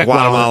really quick,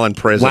 Guatemalan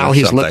prison. While or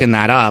he's something. looking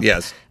that up,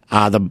 yes.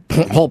 The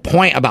whole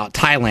point about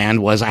Thailand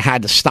was I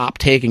had to stop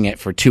taking it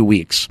for 2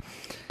 weeks.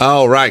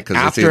 Oh, right, because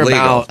it's After illegal.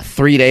 about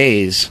 3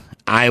 days,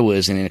 I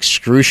was in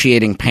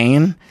excruciating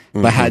pain,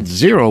 but had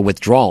zero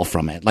withdrawal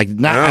from it. Like,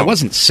 I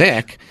wasn't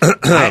sick.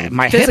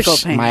 My Physical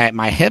hips, pain.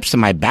 my hips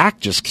and my back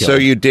just killed. So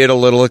you did a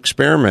little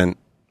experiment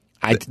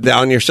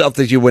on yourself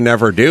that you would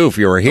never do if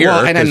you were here,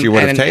 because you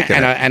would have taken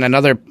it. And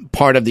another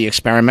part of the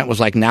experiment was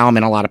like, now I'm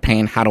in a lot of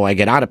pain. How do I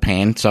get out of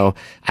pain? So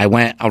I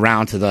went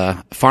around to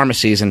the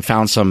pharmacies and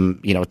found some,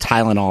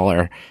 Tylenol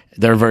or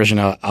their version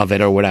of it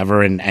or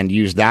whatever, and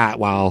used that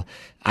while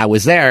I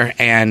was there,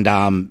 and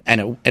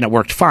it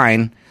worked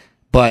fine.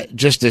 But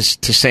just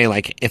to say,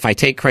 like, if I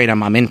take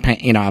Kratom, I'm in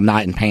pain. I'm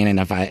not in pain,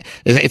 and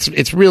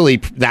it's really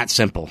that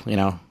simple.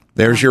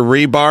 There's your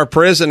rebar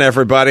prison,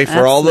 everybody,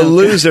 for all the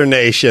loser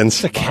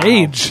nations. The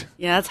cage.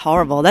 Yeah, that's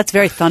horrible. That's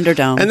very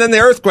Thunderdome. And then the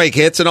earthquake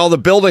hits and all the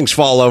buildings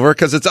fall over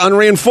because it's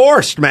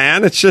unreinforced,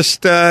 man. It's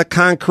just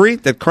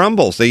concrete that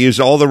crumbles. They use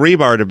all the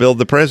rebar to build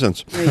the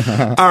prisons.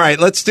 All right,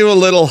 let's do a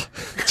little.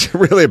 It's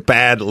really a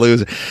bad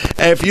loser.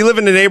 If you live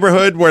in a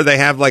neighborhood where they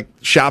have like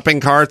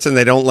shopping carts and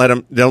they don't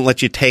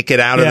let you take it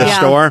out of the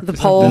store, the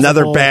pole.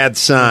 another bad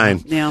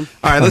sign. Yeah. All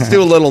right, let's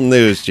do a little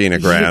news, Gina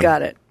Grad. You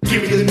got it.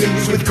 Give me the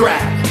news with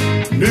Grad.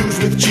 News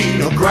with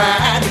Gina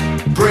Grad.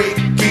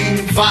 Breaking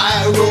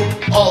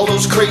viral. All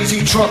those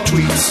crazy Trump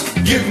tweets.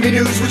 Give me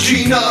news with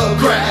Gina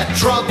Grad.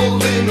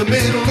 Trouble in the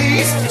Middle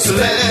East.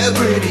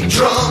 Celebrity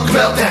drunk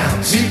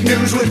meltdowns. Deep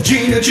news with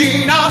Gina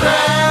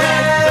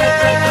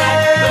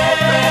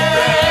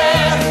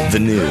Grad. The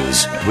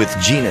news with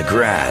Gina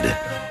Grad.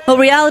 Well,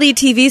 reality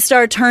TV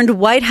star turned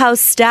White House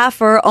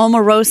staffer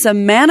Omarosa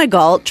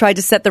Manigault tried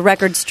to set the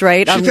record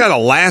straight. She's got a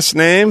last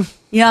name.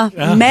 Yeah.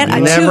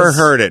 Never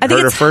heard it. I think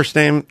Heard her it's- first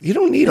name. You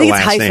don't need a I think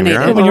it's last name.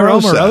 hyphenated. You're When you're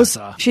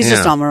Omarosa. Omarosa. She's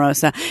just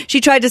Omarosa.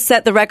 She tried to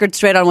set the record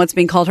straight on what's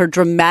being called her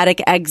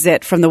dramatic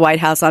exit from the White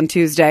House on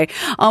Tuesday.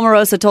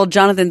 Omarosa told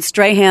Jonathan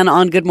Strahan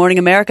on Good Morning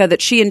America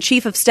that she and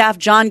Chief of Staff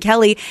John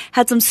Kelly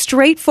had some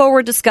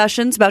straightforward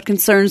discussions about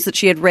concerns that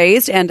she had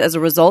raised, and as a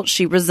result,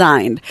 she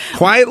resigned.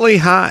 Quietly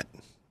hot.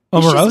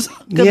 Omarosa?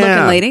 Good-looking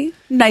Yeah. lady.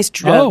 Nice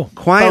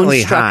Quietly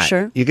bone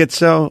structure. hot. You get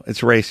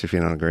it's race if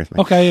you don't agree with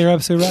me. Okay, you're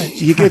absolutely right.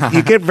 You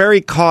get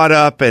very caught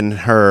up in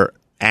her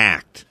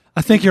act.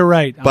 I think you're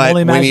right. I'm But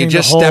only when you imagining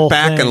just the whole step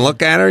back thing. and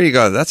look at her, you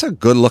go, that's a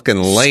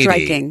good-looking lady.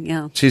 Striking,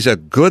 yeah. She's a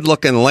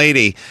good-looking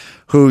lady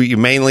who you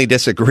mainly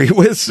disagree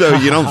with, so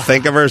you don't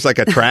think of her as like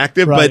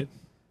attractive, Right.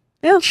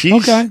 Yeah. but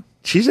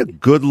she's a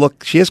good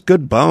look. She has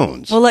good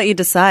bones. We'll let you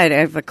decide. I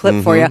have a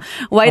clip for you.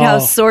 White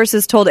House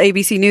sources told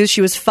ABC News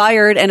she was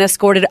fired and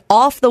escorted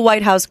off the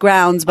White House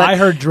grounds. But I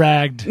heard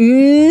dragged.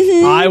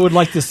 I would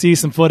like to see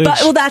some footage.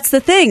 Well, that's the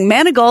thing.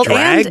 Manigault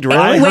Dragged, and really?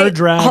 I heard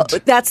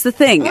dragged. That's the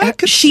thing. I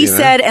could She see that.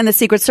 said, and the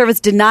Secret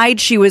Service denied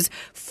she was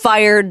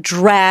fired,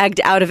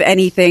 dragged out of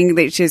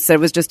anything. She said it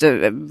was just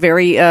a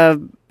very.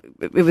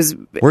 It was.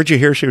 Where'd you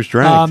hear she was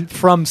dragged?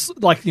 from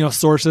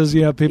sources,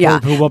 people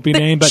who won't be But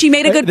named. But she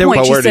made a good they- point.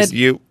 But She where said- did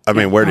you? I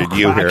mean, where did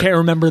you I hear? can't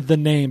remember the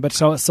name, but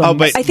so I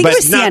think it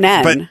was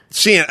CNN. But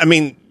CNN. I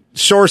mean,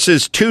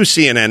 sources to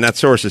CNN, not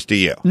sources to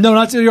you. No,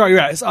 not to, you're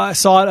right. I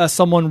saw it.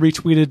 Someone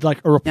retweeted, like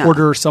a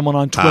reporter or someone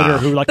on Twitter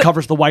who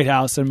covers the White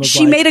House, and was She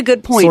like, made a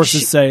good point.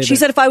 Sources say she that-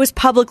 said, if I was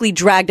publicly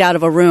dragged out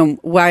of a room,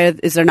 why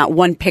is there not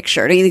one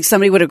picture? Do you think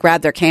somebody would have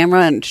grabbed their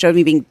camera and showed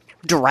me being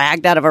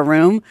dragged out of a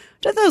room?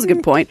 Which I thought was a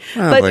good point.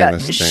 Probably in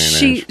But this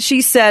day and age.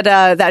 she said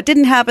that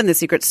didn't happen. The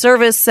Secret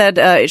Service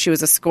said she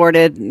was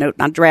escorted, no,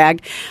 not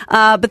dragged.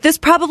 But this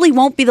probably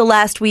won't be the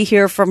last we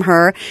hear from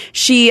her.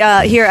 She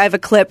here I have a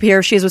clip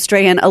here. She is with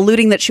Strahan,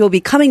 alluding that she will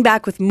be coming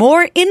back with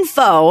more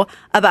info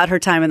about her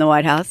time in the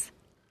White House.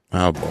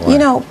 Oh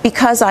boy!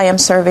 Because I am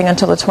serving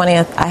until the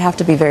 20th, I have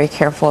to be very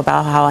careful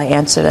about how I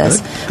answer this.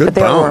 Good but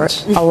there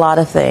bones. were a lot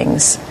of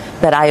things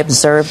that I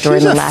observed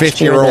during She's the a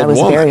last year that I 50-year-old was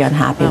woman. very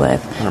unhappy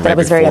with, that I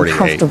was maybe very 48.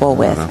 uncomfortable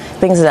with, I don't know.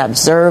 things that I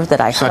observed,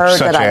 that I heard,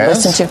 such that I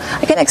as? listened to.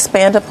 I can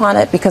expand upon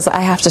it because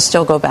I have to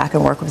still go back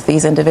and work with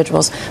these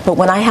individuals. But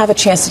when I have a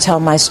chance to tell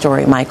my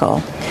story,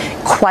 Michael,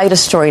 quite a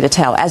story to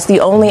tell. As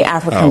the only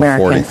African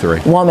American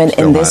 43. woman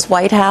Still in this hot.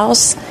 White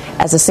House,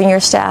 as a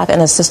senior staff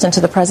and assistant to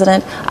the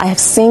president, I have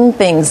seen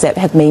things that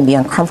have made me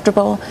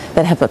uncomfortable,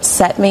 that have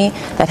upset me,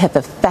 that have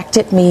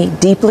affected me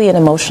deeply and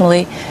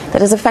emotionally,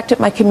 that has affected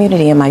my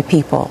community and my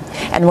people.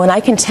 And when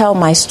I can tell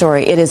my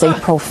story, it is a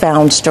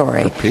profound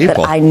story that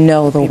people. I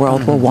know the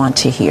world will want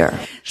to hear.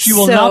 She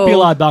will not be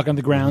allowed back on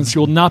the grounds. She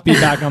will not be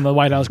back on the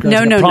White House grounds.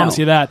 I promise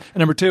you that. And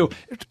number two,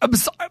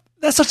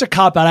 that's such a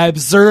cop-out. I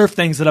observe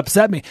things that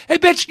upset me. Hey,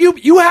 bitch,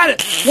 you had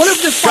it. One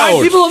of the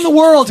 5 people in the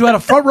world who had a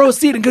front row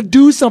seat and could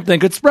do something,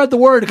 could spread the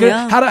word,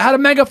 had a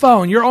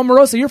megaphone. You're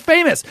Omarosa. You're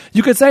famous.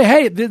 You could say,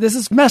 hey, this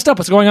is messed up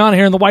what's going on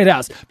here in the White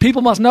House.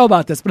 People must know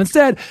about this. But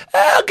instead,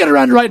 I'll get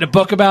around to writing a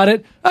book about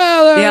it.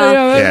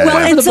 Well,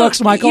 and the so books,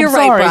 Michael. you're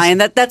right, Brian.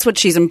 That's what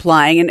she's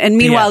implying. And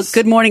meanwhile,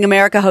 Good Morning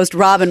America host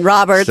Robin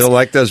Roberts. Still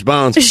like those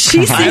bones.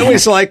 I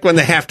always like when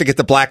they have to get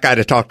the black guy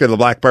to talk to the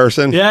black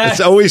person. Yeah.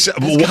 It's always, I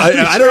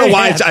don't know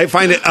why, I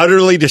find it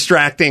utterly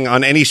distracting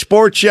on any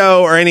sports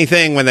show or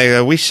anything when they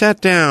go, we sat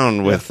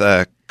down with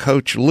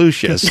Coach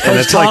Lucius. And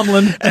it's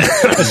Tomlin.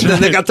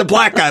 Then they got the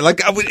black guy.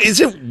 Like,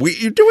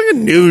 you're doing a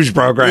news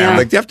program. Yeah.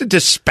 Like, you have to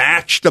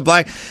dispatch the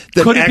black.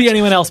 Could it be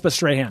anyone else but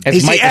Strahan?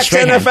 He's the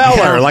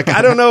ex-NFLer. Like,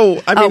 I don't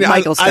know. I mean,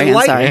 Michael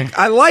Strahan,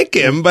 I like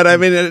him, but I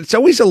mean, it's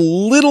always a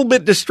little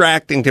bit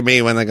distracting to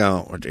me when they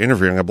go, we're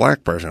interviewing a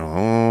black person.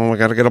 Oh, we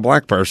got to get a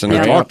black person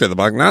to talk to the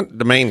black, not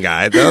the main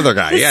guy, the other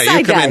guy.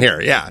 You come in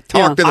here. Yeah,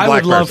 talk to the black person. I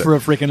would love for a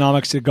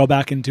Freakonomics to go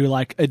back into,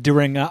 like,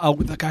 during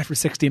the guy for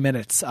 60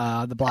 Minutes,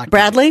 the black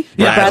Bradley? Guy.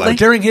 Yeah, Bradley.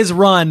 During his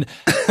run,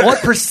 what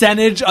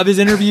percentage of his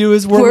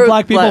interviews were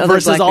black people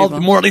versus all the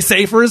morally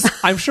safers?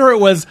 I'm sure it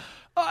was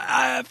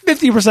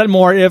 50%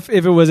 more if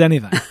it was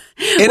anything.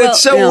 And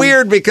it's so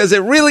weird because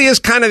it really is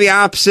kind of the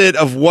opposite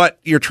of what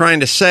you're trying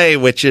to say,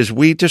 which is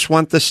we just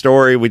want the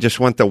story, we just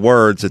want the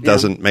words. It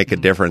doesn't make a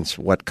difference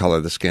what color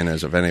the skin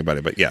is of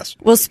anybody, but yes.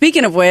 Well,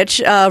 speaking of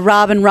which,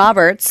 Robin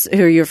Roberts,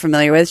 who you're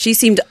familiar with, she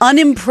seemed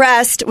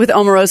unimpressed with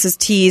Omarosa's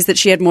tease that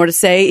she had more to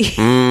say.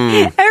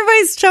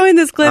 Everybody's showing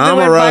this clip that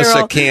went viral.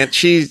 Omarosa can't.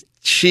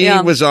 She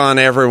was on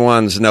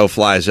everyone's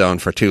no-fly zone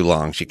for too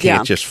long. She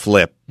can't just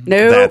flip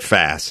that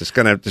fast. There's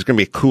gonna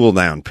be a cool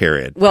down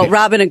period. Well,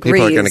 Robin agrees.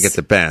 People are going to get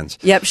the bends.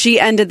 Yep. She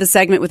ended the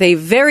segment with a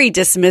very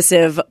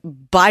dismissive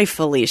 "Bye,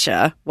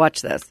 Felicia."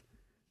 Watch this.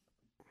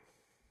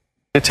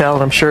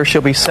 I'm sure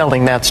she'll be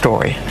selling that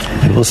story.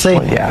 We'll see.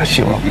 Well, yeah,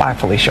 she will. Bye,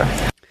 Felicia.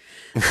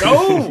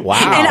 Oh, wow.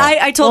 And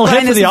I told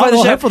Brian this before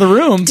the show. For the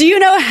room. Do you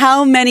know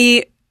how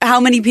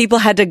many people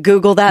had to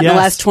Google that in the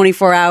last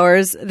 24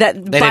 hours?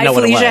 That Bye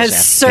Felicia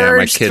has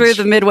surged through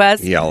the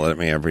Midwest. Yell at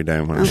me every day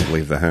when I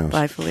leave the house.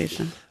 Bye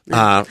Felicia.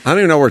 I don't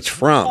even know where it's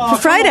from.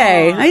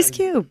 Friday, Ice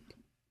Cube.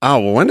 Oh,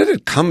 well, when did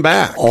it come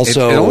back?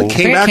 Also, it only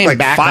came back like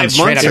 5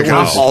 months ago.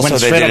 Also,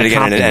 they did it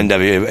again in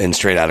NW and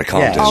Straight Outta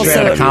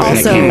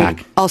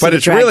Compton. But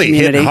it's really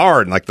hit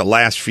hard in like the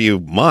last few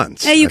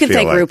months. Yeah, you can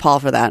thank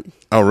RuPaul for that.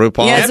 Oh,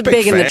 RuPaul? Yeah, it's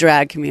big in the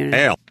drag community.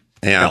 Fail.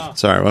 Yeah,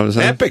 sorry, what was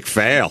that? Epic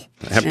fail.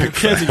 Epic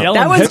fail.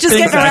 That one's just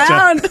getting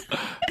around.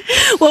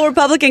 Well,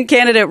 Republican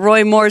candidate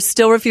Roy Moore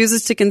still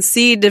refuses to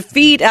concede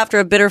defeat after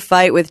a bitter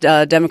fight with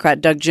Democrat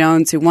Doug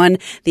Jones, who won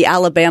the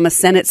Alabama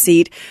Senate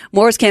seat.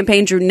 Moore's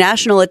campaign drew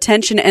national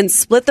attention and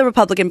split the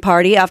Republican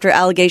Party after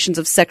allegations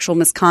of sexual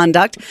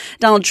misconduct.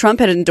 Donald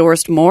Trump had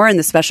endorsed Moore in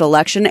the special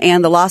election,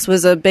 and the loss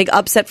was a big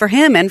upset for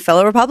him and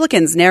fellow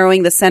Republicans,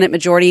 narrowing the Senate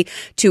majority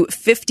to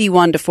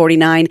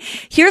 51-49.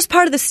 Here's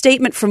part of the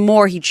statement from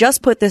Moore. He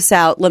just put this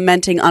out,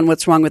 lamenting on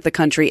what's wrong with the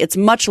country. It's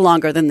much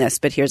longer than this,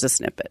 but here's a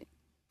snippet.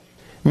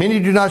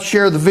 Many do not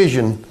share the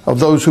vision of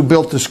those who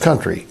built this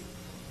country.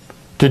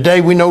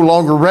 Today, we no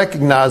longer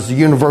recognize the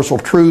universal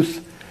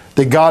truth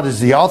that God is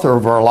the author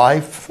of our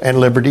life and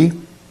liberty.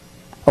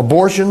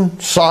 Abortion,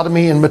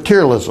 sodomy, and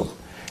materialism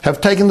have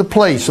taken the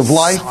place of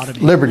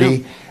life,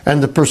 liberty,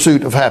 and the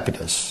pursuit of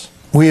happiness.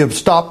 We have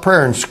stopped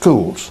prayer in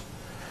schools.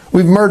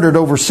 We've murdered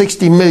over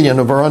 60 million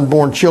of our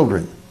unborn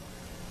children.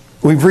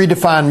 We've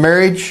redefined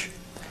marriage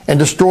and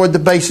destroyed the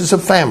basis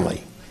of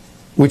family,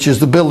 which is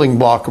the building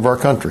block of our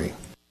country.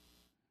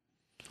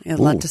 Yeah, a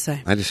lot to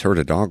say. I just heard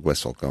a dog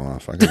whistle go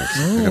off. I got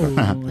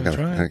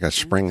to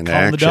spring into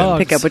action.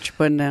 Pick up what you're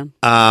putting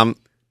down.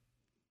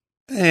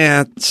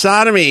 Yeah,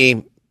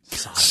 sodomy,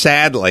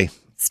 sadly,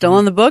 still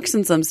on the books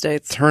in some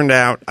states. Turned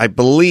out, I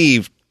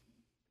believe,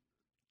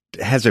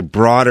 has a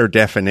broader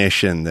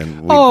definition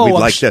than we'd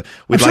like to.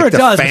 I'm sure it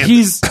does.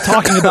 He's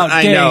talking about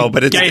I gay, know,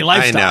 but gay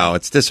lifestyle. I know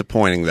it's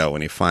disappointing though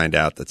when you find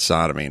out that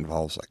sodomy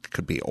involves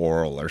could be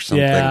oral or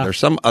something. Yeah. There's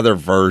some other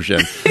version.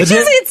 Did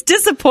you say it's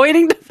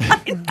disappointing to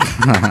find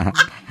out?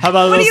 How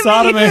about a little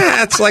sodomy?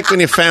 Yeah, it's like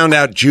when you found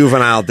out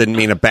juvenile didn't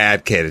mean a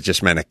bad kid; it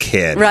just meant a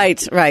kid.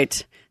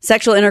 Right.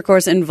 Sexual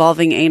intercourse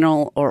involving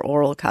anal or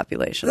oral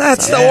copulation.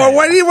 That's the oral.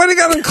 Why do you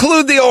got to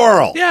include the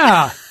oral?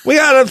 Yeah. We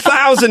got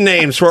 1,000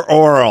 names for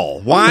oral.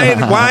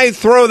 Why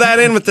throw that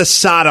in with the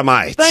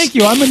sodomites? Thank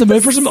you. I'm in the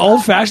mood for some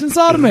old-fashioned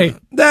sodomy.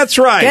 That's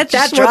right. Get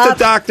that Just what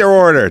the doctor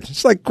ordered.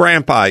 It's like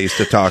Grandpa used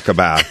to talk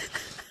about.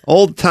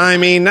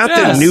 Old-timey, not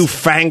the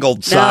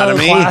newfangled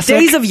sodomy.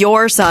 Days of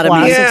yore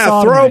sodomy. Yeah,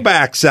 sodomy.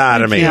 throwback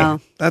sodomy.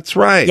 That's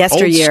right.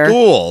 Yesteryear.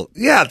 Old school.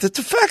 Yeah, the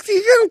fact that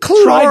you can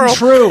include oral.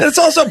 True. And it's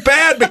also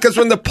bad because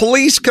when the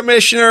police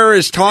commissioner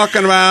is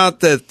talking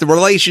about the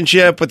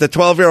relationship with the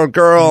 12-year-old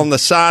girl and the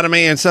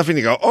sodomy and stuff, and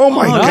you go, oh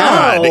my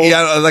God. No.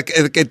 Yeah,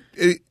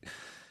 It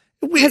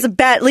leaves a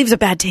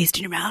bad taste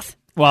in your mouth.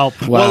 Well,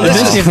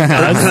 this is...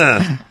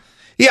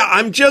 Yeah,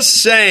 I'm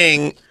just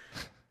saying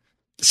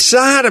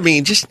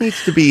sodomy just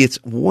needs to be, it's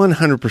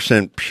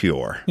 100%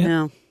 pure.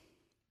 Yeah.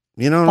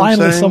 You know what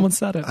Finally, I'm saying? someone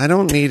said it. I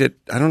don't need it.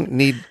 I don't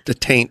need to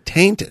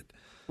taint it.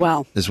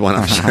 Well, is what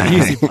I'm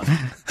saying.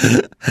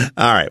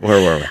 All right,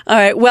 where were we? All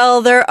right.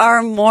 Well, there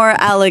are more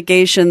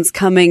allegations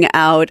coming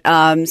out.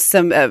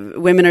 Some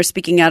women are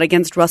speaking out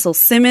against Russell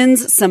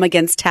Simmons, some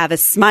against Tavis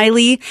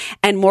Smiley,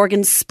 and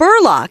Morgan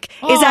Spurlock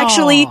is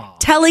actually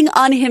telling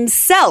on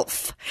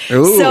himself.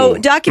 Ooh. So,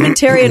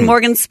 documentarian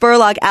Morgan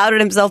Spurlock outed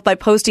himself by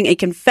posting a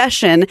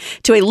confession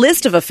to a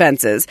list of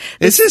offenses.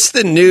 Is this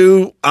the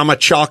new I'm a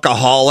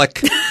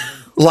chocoholic?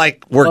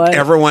 Like where What?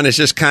 everyone is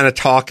just kind of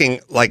talking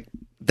like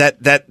that.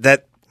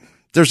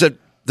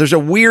 There's a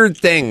weird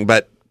thing,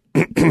 but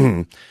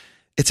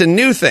it's a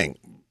new thing.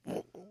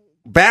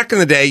 Back in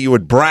the day, you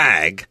would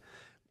brag,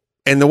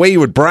 and the way you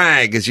would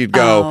brag is you'd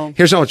go,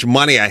 here's how much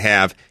money I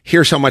have,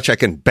 here's how much I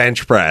can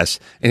bench press,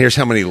 and here's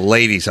how many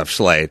ladies I've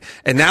slayed.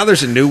 And now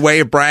there's a new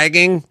way of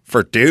bragging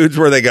for dudes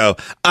where they go,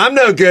 I'm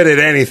no good at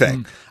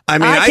anything. I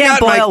mean, I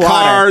got my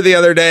car the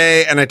other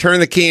day and I turned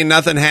the key and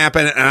nothing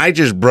happened and I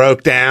just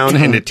broke down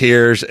into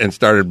tears and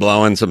started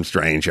blowing some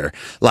stranger.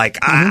 Like,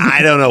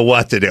 I don't know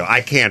what to do.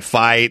 I can't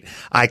fight.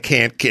 I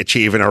can't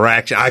achieve an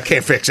erection. I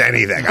can't fix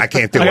anything. I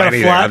can't do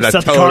anything. I'm not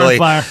totally.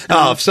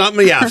 If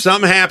something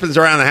happens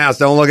around the house,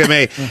 don't look at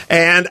me.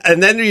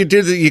 And then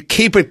you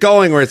keep it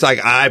going where it's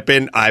like, I've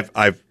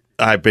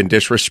been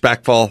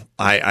disrespectful.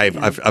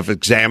 I've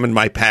examined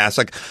my past.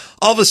 Like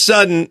all of a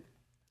sudden,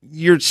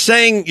 you're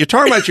talking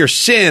about your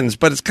sins,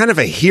 but it's kind of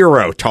a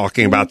hero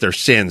talking about their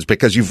sins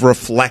because you've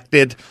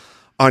reflected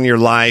on your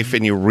life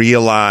and you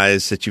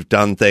realize that you've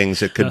done things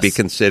that could be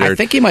considered. I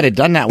think he might have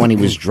done that when he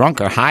was drunk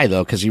or high,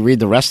 though, because you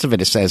read the rest of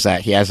it. It says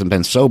that he hasn't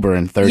been sober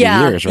in 30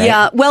 years, right?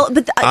 Yeah. Well,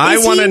 but I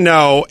want to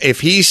know if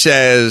he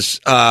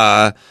says,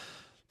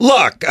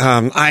 look,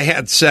 I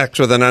had sex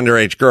with an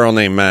underage girl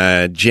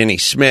named Ginny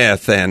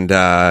Smith,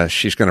 and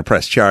she's going to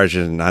press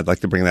charges, and I'd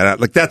like to bring that out.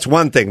 Like, that's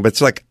one thing, but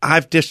it's like,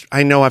 I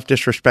know I've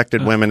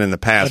disrespected women in the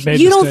past.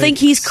 You don't think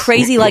he's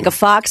crazy like a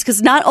fox?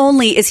 Because not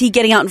only is he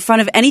getting out in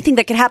front of anything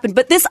that could happen,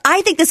 but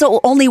I think this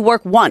will only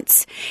work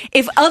once.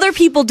 If other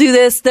people do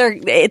this,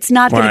 it's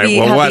not going to be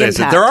well, what the is it?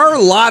 impact. There are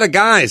a lot of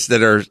guys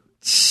that are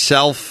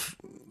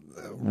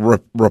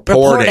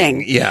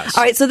reporting. Yes.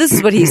 All right, so this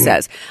is what he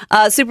says.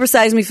 Super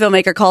Size Me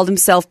filmmaker called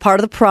himself part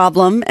of the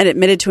problem and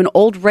admitted to an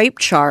old rape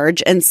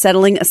charge and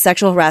settling a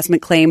sexual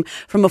harassment claim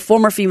from a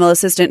former female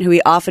assistant who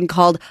he often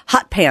called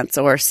hot pants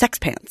or sex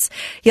pants.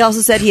 He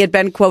also said he had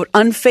been, quote,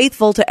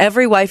 unfaithful to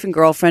every wife and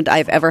girlfriend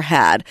I've ever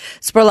had.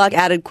 Spurlock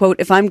added, quote,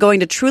 if I'm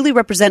going to truly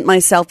represent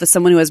myself as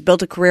someone who has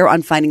built a career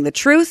on finding the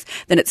truth,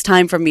 then it's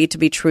time for me to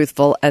be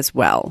truthful as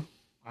well.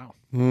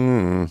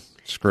 Wow.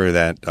 Screw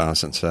that,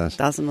 Dawson says.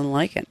 Dawson doesn't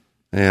like it.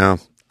 Yeah,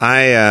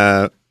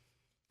 I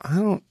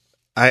don't.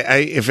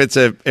 If it's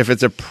a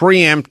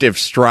preemptive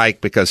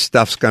strike because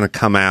stuff's going to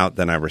come out,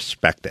 then I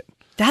respect it.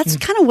 That's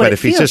kind of what. But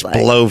if he's just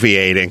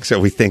bloviating, so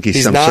we think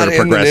he's some sort of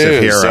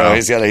progressive hero.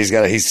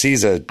 So he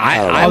sees a.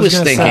 I was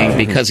thinking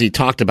because he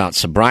talked about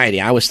sobriety.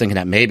 I was thinking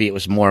that maybe it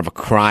was more of a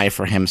cry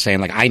for him saying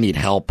like, I need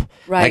help.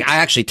 Right. Like I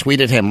actually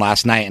tweeted him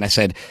last night and I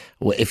said,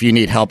 well, if you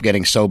need help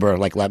getting sober,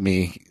 like let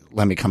me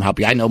come help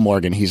you. I know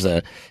Morgan. He's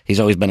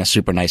always been a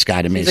super nice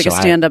guy to me. He's like a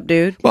stand-up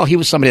dude. Well, he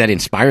was somebody that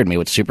inspired me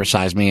with Super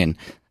Size Me, and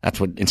that's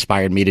what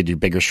inspired me to do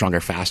bigger, stronger,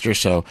 faster.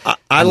 So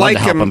I'd love to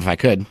help him if I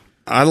could.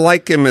 I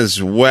like him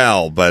as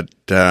well, but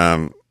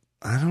I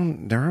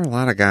don't. There are a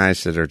lot of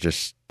guys that are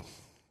just.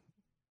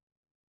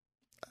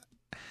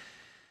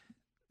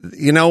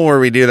 You know where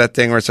we do that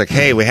thing where it's like,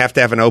 hey, we have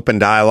to have an open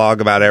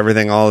dialogue about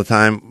everything all the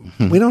time.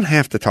 We don't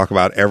have to talk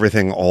about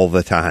everything all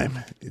the time.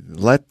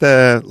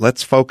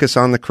 Let's focus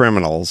on the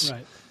criminals.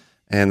 Right.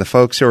 And the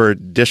folks who are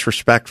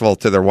disrespectful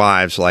to their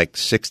wives, like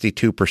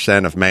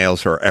 62% of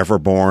males who are ever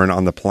born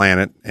on the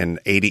planet and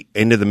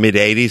into the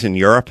mid-80s in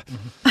Europe.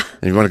 And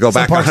you want to go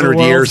back 100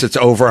 years, it's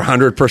over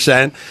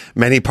 100%.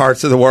 Many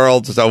parts of the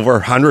world, it's over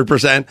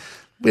 100%.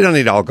 We don't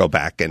need to all go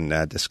back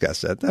and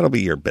discuss that. That'll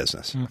be your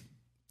business.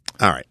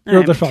 All right.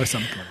 There's probably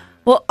something.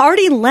 Well,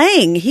 Artie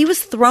Lang, he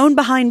was thrown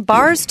behind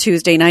bars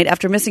Tuesday night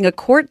after missing a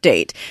court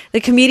date. The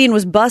comedian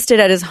was busted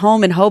at his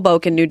home in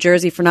Hoboken, New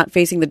Jersey, for not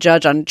facing the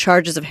judge on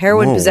charges of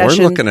heroin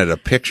possession. We're looking at a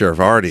picture of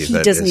Artie he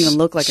doesn't even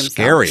look like himself.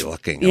 Scary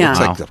looking. It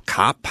looks like the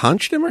cop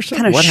punched him or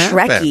something. Kind of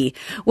Shrekky.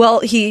 Well,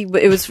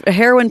 it was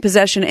heroin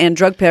possession and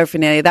drug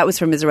paraphernalia. That was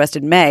from his arrest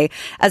in May.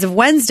 As of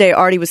Wednesday,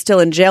 Artie was still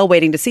in jail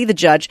waiting to see the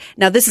judge.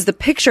 Now, this is the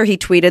picture he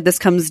tweeted. This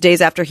comes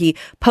days after he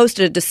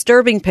posted a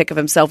disturbing pic of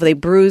himself with a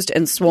bruised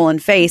and swollen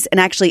face. And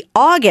actually,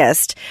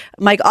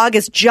 Mike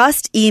August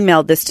just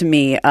emailed this to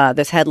me,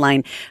 this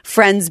headline,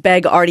 friends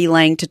beg Artie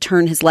Lang to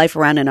turn his life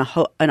around in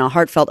a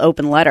heartfelt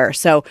open letter.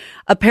 So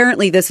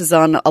apparently this is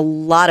on a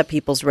lot of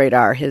people's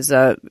radar. He's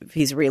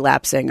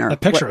relapsing or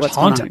that picture what's is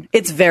haunting.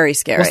 It's very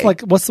scary.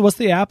 What's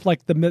the app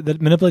like that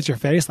manipulates your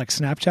face, like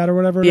Snapchat or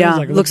whatever?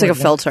 Yeah, it looks like a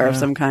filter of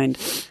some kind.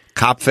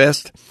 Cop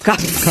fist? Cop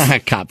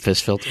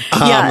fist filter.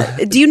 Yeah.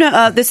 Do you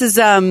know, this is,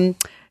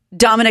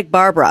 Dominic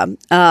Barbara,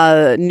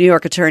 New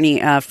York attorney,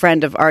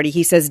 friend of Artie.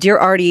 He says, "Dear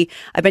Artie,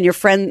 I've been your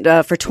friend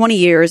for 20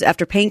 years.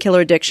 After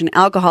painkiller addiction,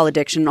 alcohol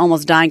addiction,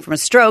 almost dying from a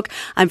stroke,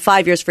 I'm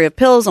 5 years free of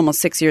pills,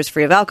 almost 6 years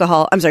free of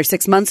alcohol. I'm sorry,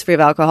 6 months free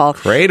of alcohol.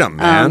 Kratom,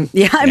 man.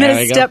 I'm in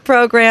a step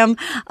program,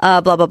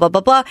 blah, blah, blah,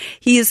 blah, blah.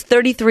 He is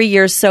 33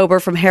 years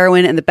sober from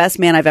heroin and the best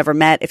man I've ever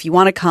met. If you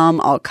want to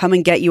come, I'll come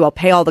and get you. I'll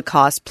pay all the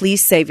costs.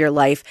 Please save your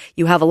life.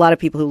 You have a lot of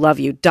people who love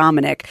you.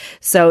 Dominic."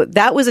 So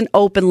that was an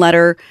open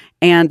letter.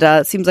 And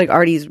it seems like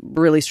Artie's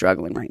really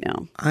struggling right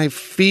now. I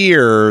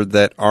fear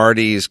that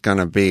Artie's going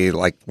to be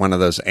like one of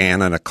those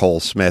Anna Nicole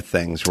Smith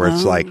things where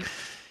it's like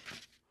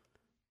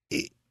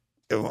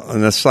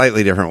in a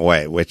slightly different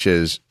way, which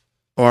is,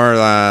 or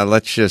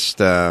let's just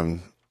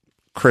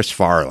Chris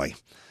Farley.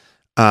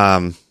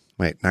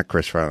 Wait, not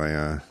Chris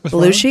Farley.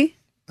 Belushi?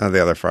 Oh,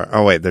 the other Farley.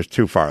 Oh, wait, there's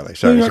two Farley.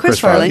 Sorry, Chris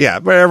Farley. Yeah,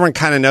 but everyone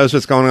kind of knows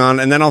what's going on,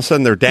 and then all of a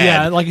sudden they're dead.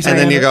 Yeah, like you said, and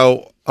then you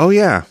go, oh,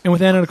 yeah. And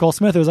with Anna Nicole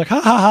Smith, it was like, ha,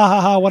 ha, ha,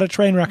 ha, ha, what a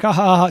train wreck, ha,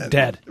 ha, ha,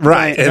 dead.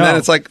 Right, and then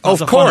it's like, of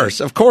course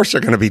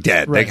they're going to be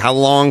dead. Right. Like, how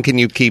long can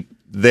you keep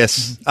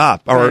this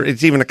up? Or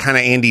it's even a kind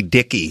of Andy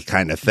Dickey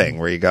kind of thing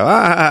where you go,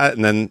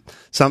 and then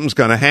something's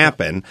going to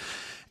happen.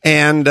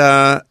 And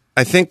I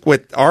think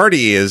what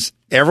Artie is,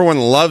 everyone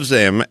loves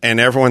him, and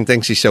everyone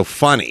thinks he's so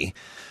funny,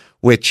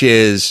 which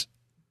is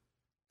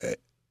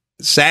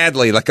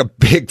sadly like a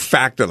big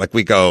factor. Like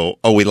we go,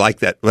 oh, we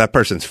like that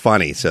person's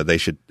funny, so they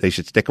should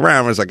stick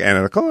around. It's like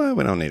Anna Nicole,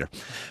 we don't need her.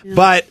 Yeah.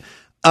 But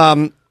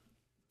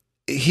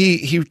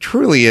he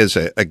truly is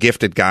a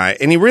gifted guy,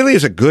 and he really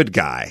is a good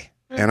guy.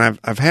 And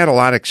I've had a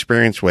lot of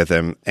experience with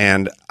him,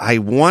 and I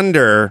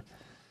wonder,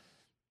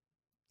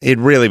 it'd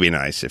really be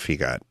nice if he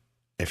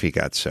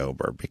got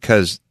sober,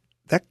 because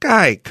that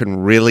guy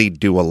can really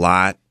do a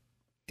lot.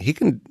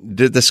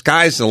 The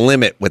sky's the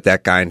limit with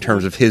that guy in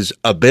terms of his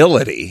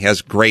ability. He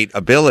has great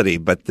ability,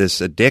 but this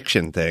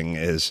addiction thing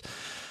is,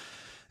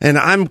 and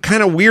I'm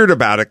kind of weird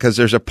about it because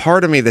there's a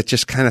part of me that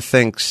just kind of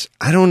thinks,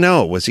 I don't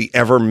know, was he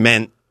ever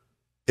meant,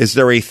 is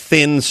there a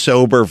thin,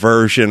 sober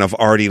version of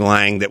Artie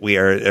Lang that we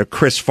are,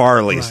 Chris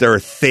Farley? Right. Is there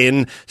a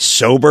thin,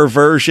 sober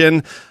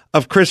version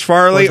of Chris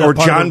Farley or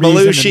John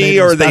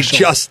Belushi, or are they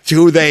just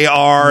who they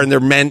are and they're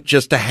meant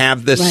just to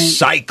have this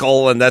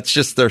cycle, and that's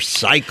just their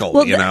cycle,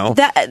 well, you know?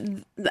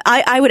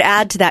 I would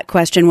add to that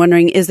question,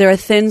 wondering, is there a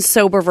thin,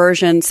 sober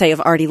version, say, of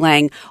Artie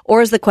Lang?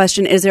 Or is the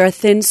question, is there a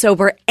thin,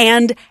 sober,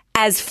 and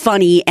as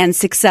funny and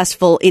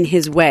successful in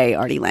his way,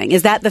 Artie Lang?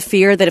 Is that the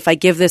fear that if I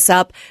give this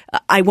up,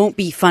 I won't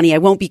be funny, I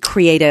won't be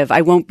creative,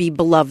 I won't be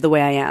beloved the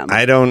way I am?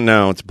 I don't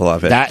know. It's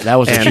beloved. That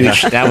was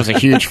a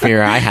huge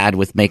fear I had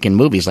with making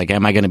movies. Like,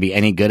 am I going to be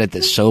any good at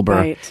this sober?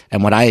 Right.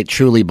 And what I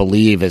truly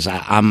believe is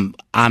I'm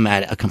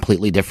at a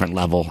completely different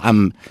level.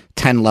 I'm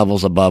 10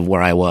 levels above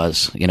where I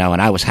was,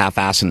 and I was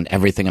half-assing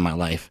everything in my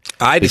life.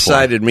 I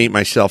decided to meet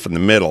myself in the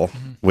middle,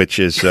 which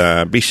is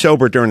be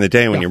sober during the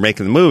day when you're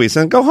making the movies,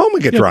 and go home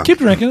and get drunk. Keep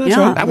drinking. That's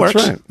right. That works.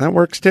 Right. That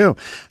works too.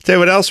 Tell you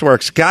what else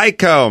works.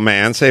 Geico,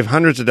 man. Save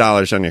hundreds of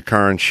dollars on your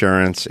car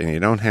insurance, and you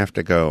don't have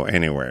to go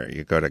anywhere.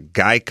 You go to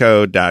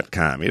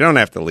geico.com. You don't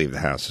have to leave the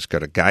house. Just go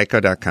to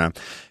geico.com.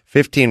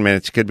 15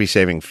 minutes. You could be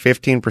saving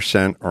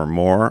 15% or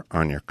more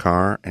on your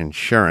car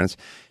insurance.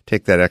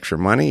 Take that extra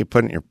money, you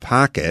put it in your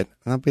pocket,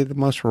 and that'll be the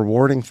most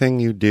rewarding thing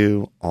you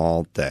do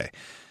all day.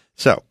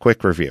 So,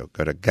 quick review.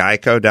 Go to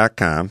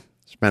geico.com,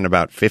 spend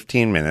about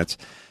 15 minutes,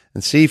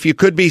 and see if you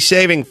could be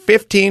saving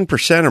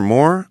 15% or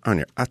more on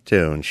your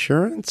auto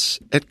insurance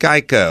at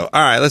Geico.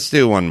 All right, let's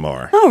do one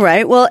more. All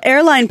right. Well,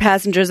 airline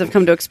passengers have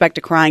come to expect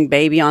a crying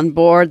baby on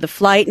board the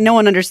flight. No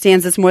one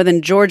understands this more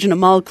than George and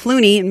Amal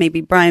Clooney and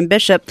maybe Brian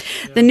Bishop.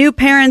 Yeah. The new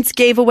parents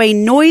gave away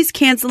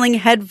noise-canceling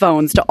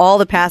headphones to all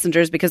the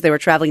passengers because they were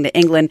traveling to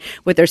England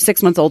with their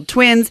 6-month-old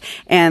twins,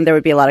 and there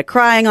would be a lot of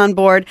crying on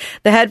board.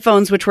 The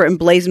headphones, which were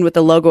emblazoned with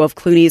the logo of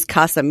Clooney's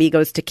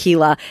Casamigos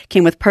Tequila,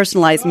 came with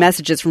personalized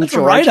messages from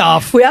George.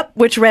 Right-off.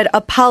 Which read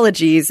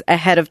apologies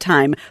ahead of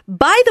time.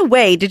 By the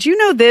way, did you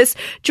know this?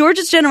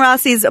 George's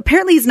generosity is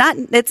apparently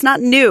it's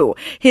not new.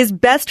 His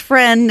best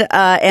friend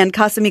and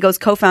Casamigos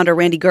co-founder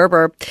Randy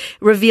Gerber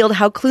revealed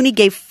how Clooney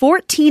gave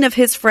 14 of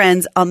his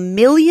friends $1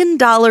 million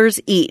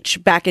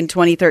each back in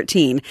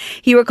 2013.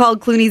 He recalled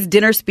Clooney's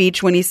dinner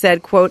speech when he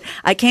said, quote,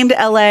 "I came to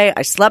LA,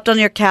 I slept on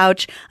your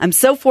couch. I'm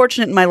so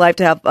fortunate in my life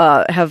to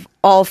have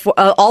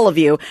all of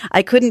you.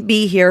 I couldn't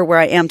be here where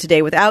I am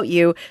today without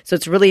you, so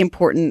it's really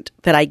important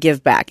that I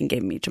give back," and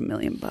gave him each $1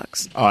 million.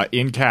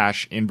 In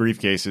cash, in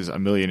briefcases, $1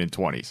 million in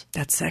 20s.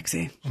 That's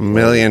sexy. $1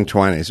 million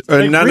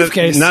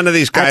 20s. None of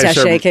these guys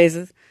attaché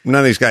cases. None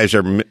of these guys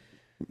are.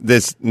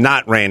 This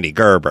not Randy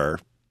Gerber.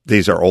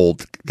 These are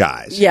old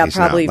guys. Yeah,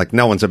 probably. Like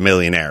no one's a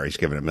millionaire. He's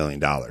giving $1 million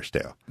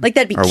to. Like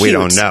that'd be or cute. We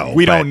don't know.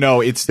 We don't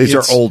know. These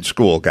are old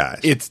school guys.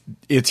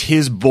 It's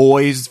his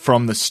boys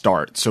from the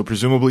start. So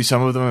presumably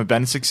some of them have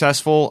been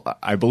successful.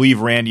 I believe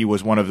Randy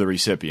was one of the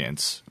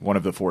recipients, one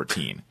of the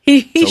 14.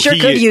 He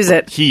could use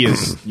it. He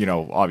is,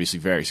 obviously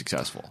very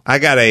successful. I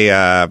got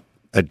a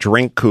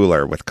drink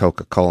cooler with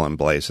Coca-Cola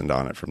emblazoned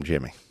on it from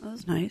Jimmy. That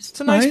was nice.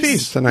 It's a nice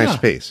piece. It's a nice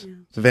piece. Yeah.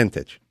 It's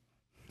vintage.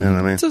 You know what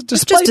I mean? It's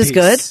just as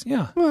good.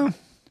 Yeah. Well,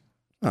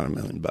 not $1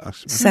 million.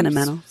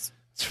 Sentimentals.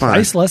 It's fine.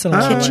 Priceless in a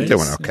lot of I'm ways.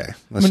 doing okay.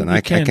 Listen,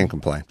 I can't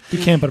complain. You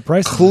can't put a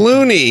price on it.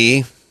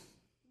 Clooney,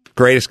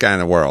 greatest guy in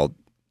the world.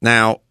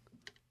 Now,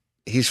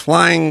 he's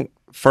flying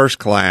first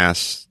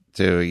class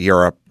to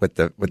Europe with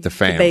the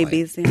family. The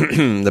babies.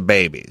 Yeah. The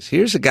babies.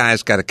 Here's a guy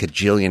who's got $1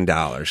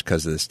 kajillion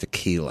because of this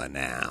tequila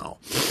now.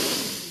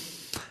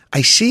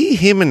 I see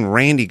him and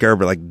Randy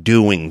Gerber like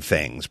doing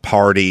things,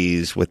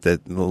 parties with the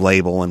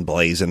label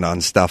emblazoned on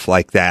stuff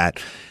like that,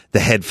 the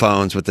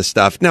headphones with the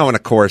stuff. No, and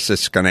of course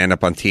it's going to end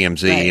up on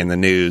TMZ and the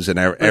news and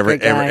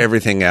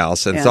everything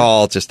else. And it's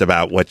all just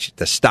about what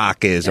the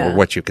stock is or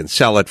what you can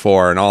sell it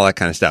for and all that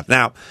kind of stuff.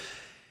 Now,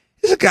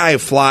 he's a guy who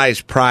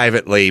flies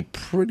privately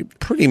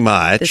pretty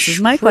much. This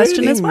is my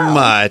question as well.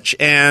 Much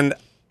and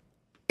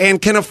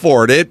can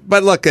afford it.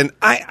 But look, and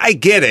I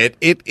get it.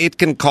 It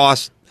can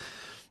cost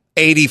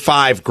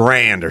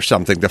 $85,000 or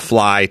something to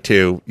fly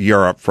to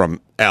Europe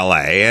from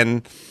LA,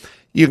 and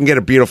you can get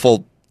a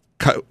beautiful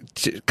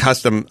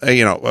custom,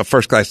 a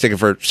first class ticket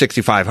for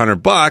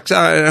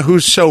 $6,500.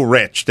 Who's so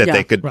rich that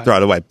they could throw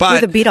it away?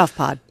 But with a beat off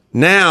pod.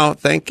 Now,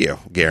 thank you,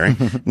 Gary.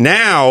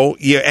 Now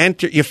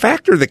you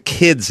factor the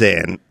kids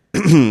in.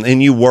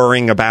 And you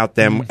worrying about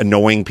them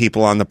annoying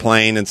people on the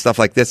plane and stuff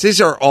like this. These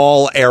are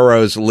all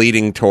arrows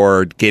leading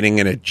toward getting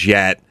in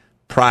a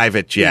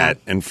private jet,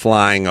 and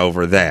flying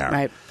over there.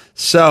 Right.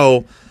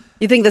 So,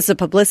 you think this is a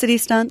publicity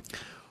stunt?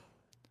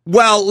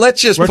 Well, let's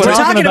just We're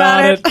talking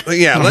about it.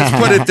 Yeah, let's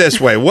put it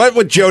this way. What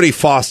would Jodie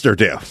Foster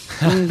do?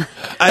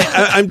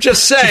 I'm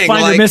just saying.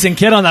 Find a missing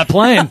kid on that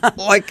plane.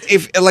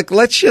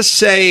 Let's just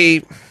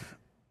say,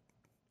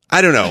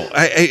 I don't know.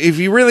 If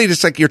you really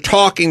just you're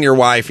talking to your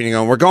wife and you're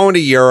going, we're going to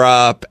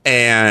Europe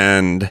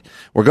and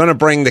we're going to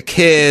bring the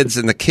kids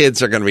and the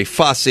kids are going to be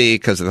fussy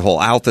because of the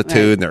whole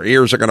altitude and their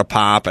ears are going to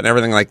pop and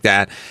everything like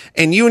that.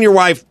 And you and your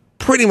wife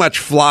pretty much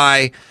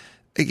fly,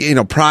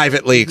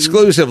 privately,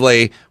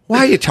 exclusively. Why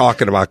are you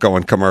talking about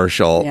going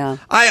commercial? Yeah.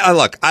 I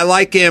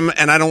like him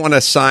and I don't want to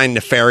assign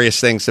nefarious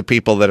things to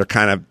people that are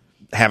kind of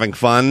having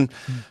fun.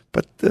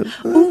 But the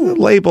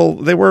label,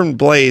 they were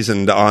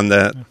emblazoned on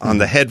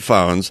the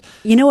headphones.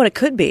 You know what it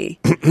could be?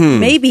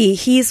 Maybe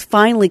he's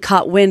finally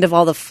caught wind of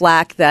all the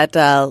flack that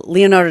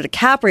Leonardo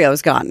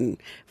DiCaprio's gotten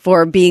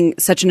for being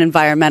such an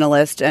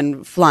environmentalist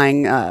and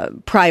flying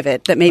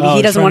private that maybe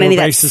he doesn't want any of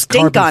that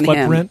stink on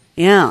him.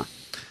 Yeah.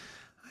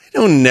 I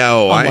don't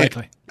know.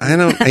 Unlikely. I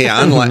don't.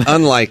 Yeah,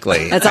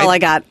 unlikely. That's all I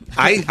got.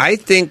 I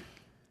think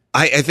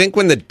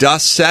when the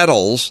dust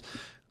settles,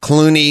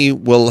 Clooney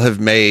will have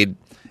made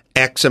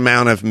X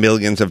amount of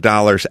millions of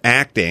dollars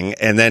acting,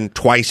 and then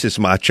twice as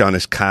much on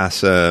his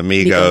Casa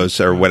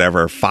Amigos or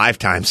whatever, 5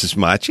 times as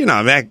much.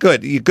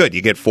 Good. You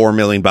get $4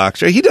 million. Or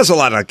he does a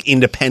lot of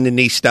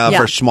independent-y stuff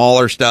or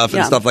smaller stuff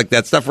and stuff like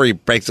that. Stuff where he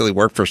basically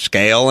worked for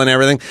scale and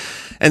everything.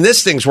 And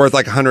this thing's worth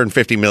like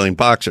 $150 million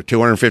or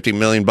 $250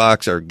 million.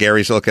 Or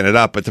Gary's looking it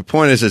up. But the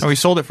point is, he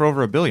sold it for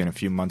over $1 billion a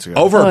few months ago.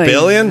 Over $1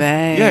 billion?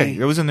 Yeah,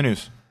 it was in the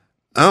news.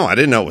 Oh, I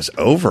didn't know it was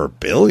over $1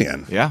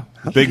 billion. Yeah,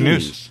 big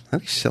news. How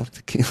do you sell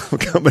tequila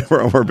company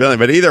for over $1 billion?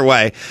 But either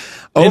way,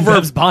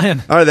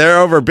 buying. Oh, they're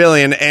over $1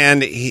 billion,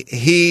 and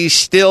he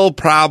still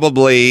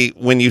probably,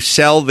 when you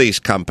sell these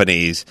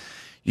companies,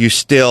 you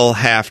still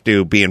have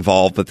to be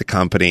involved with the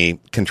company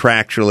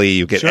contractually.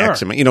 You get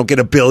X amount. You don't get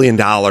 $1 billion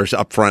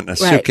up front in a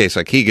suitcase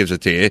like he gives it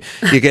to you.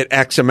 You get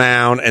X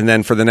amount, and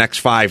then for the next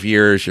 5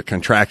 years, you're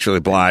contractually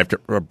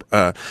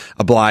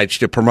obliged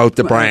to promote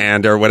the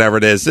brand or whatever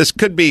it is. This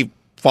could be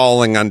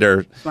falling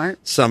under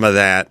some of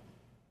that.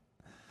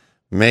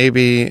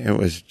 Maybe it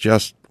was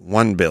just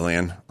 $1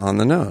 billion on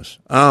the nose.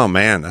 Oh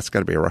man, that's got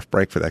to be a rough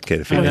break for that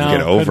kid if he didn't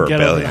get over $1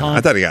 billion.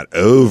 I thought he got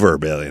over $1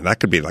 billion. That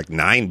could be like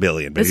 $9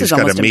 billion, but he's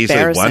got a measly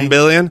 $1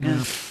 billion.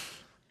 Yeah.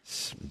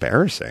 It's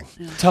embarrassing.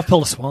 Yeah. Tough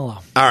pill to swallow.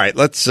 All right,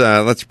 let's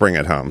bring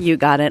it home. You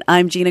got it.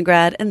 I'm Gina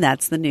Grad, and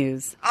that's the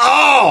news.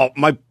 Oh,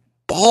 my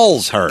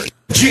balls hurt.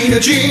 Gina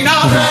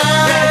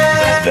Grad.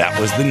 That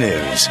was the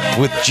news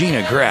with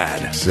Gina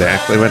Grad.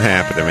 Exactly what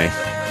happened to me.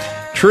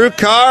 True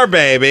Car,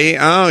 baby.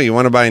 Oh, you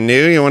want to buy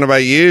new? You want to buy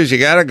used? You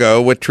got to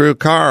go with True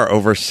Car.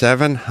 Over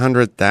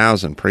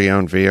 700,000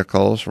 pre-owned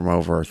vehicles from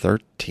over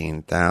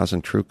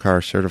 13,000 True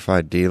Car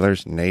certified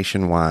dealers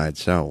nationwide.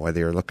 So whether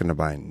you're looking to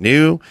buy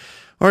new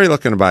or you're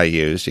looking to buy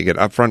used, you get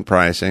upfront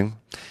pricing.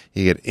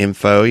 You get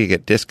info, you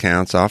get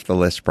discounts off the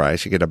list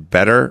price, you get a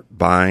better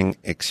buying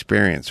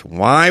experience.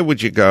 Why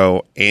would you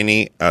go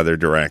any other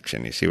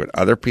direction? You see what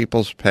other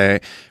people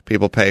pay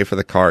for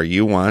the car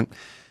you want,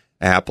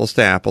 apples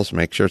to apples,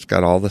 make sure it's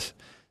got all the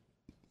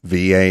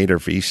V8 or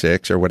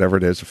V6 or whatever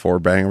it is, a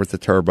 4-banger with the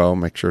turbo,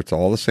 make sure it's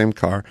all the same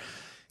car.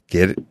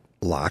 Get it,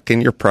 lock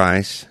in your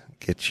price,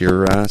 get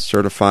your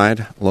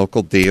certified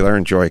local dealer,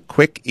 enjoy a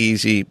quick,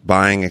 easy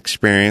buying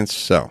experience.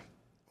 So,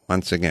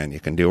 once again, you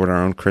can do what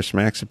our own Chris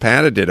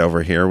Maxipata did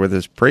over here with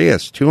his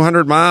Prius.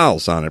 200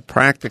 miles on it,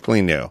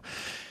 practically new.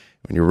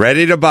 When you're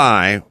ready to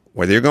buy,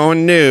 whether you're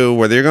going new,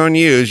 whether you're going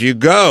used, you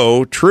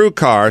go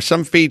TrueCar.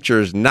 Some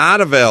features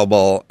not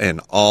available in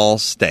all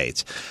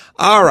states.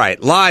 All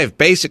right, live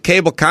basic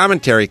cable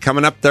commentary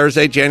coming up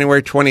Thursday,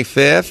 January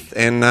 25th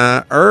in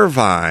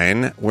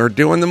Irvine. We're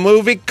doing the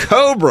movie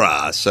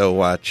Cobra,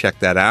 so check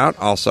that out.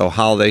 Also,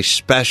 holiday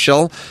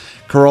special,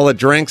 Corolla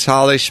Drinks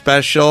holiday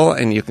special,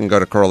 and you can go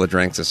to Corolla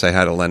Drinks and say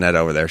hi to Lynette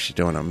over there. She's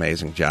doing an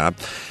amazing job.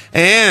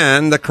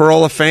 And the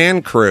Corolla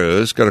Fan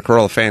Cruise. Go to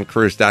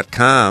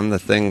CorollaFanCruise.com. The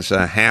thing's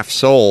half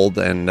sold,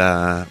 and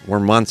we're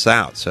months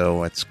out,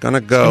 so it's going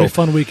to go. It's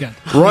going to be a fun weekend.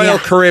 Royal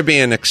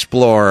Caribbean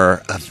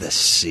Explorer of the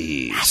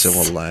Seas. Yes. So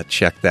we'll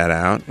check that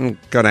out. And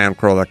go down to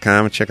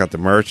Corolla.com and check out the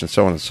merch and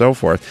so on and so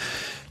forth.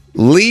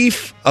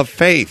 Leaf of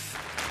Faith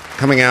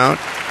coming out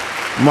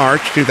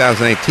March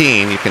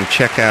 2018. You can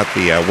check out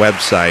the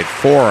website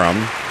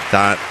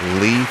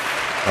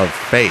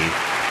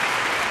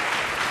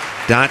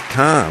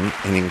forum.leafoffaith.com,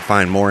 and you can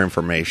find more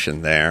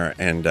information there.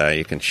 And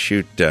you can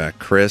shoot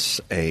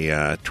Chris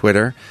a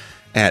Twitter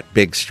at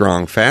Big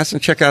Strong Fast, and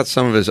check out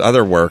some of his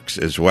other works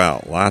as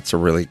well. Lots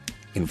of really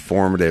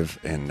informative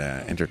and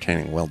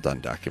entertaining,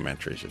 well-done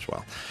documentaries as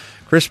well.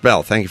 Chris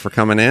Bell, thank you for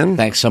coming in.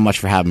 Thanks so much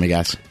for having me,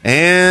 guys.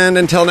 And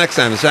until next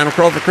time, this is Adam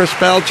Carolla for Chris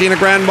Bell, Gina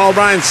Grand, Ball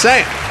Bryan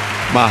saying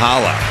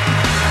mahalo.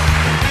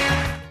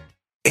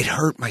 It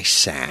hurt my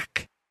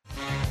sack.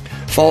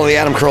 Follow the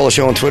Adam Carolla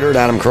Show on Twitter at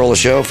Adam Carolla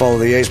Show. Follow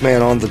the Ace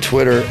Man on the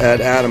Twitter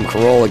at Adam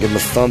Carolla. Give him a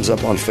thumbs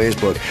up on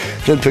Facebook.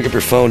 Then pick up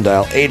your phone,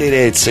 dial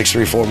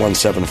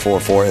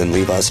 888-634-1744, and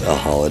leave us a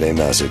holiday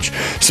message.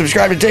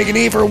 Subscribe to Take an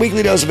E for a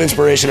weekly dose of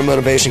inspiration and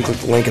motivation. Click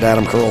the link at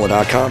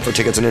AdamCarolla.com for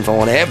tickets and info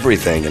on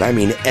everything, and I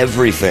mean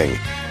everything.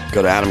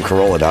 Go to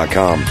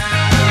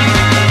AdamCarolla.com.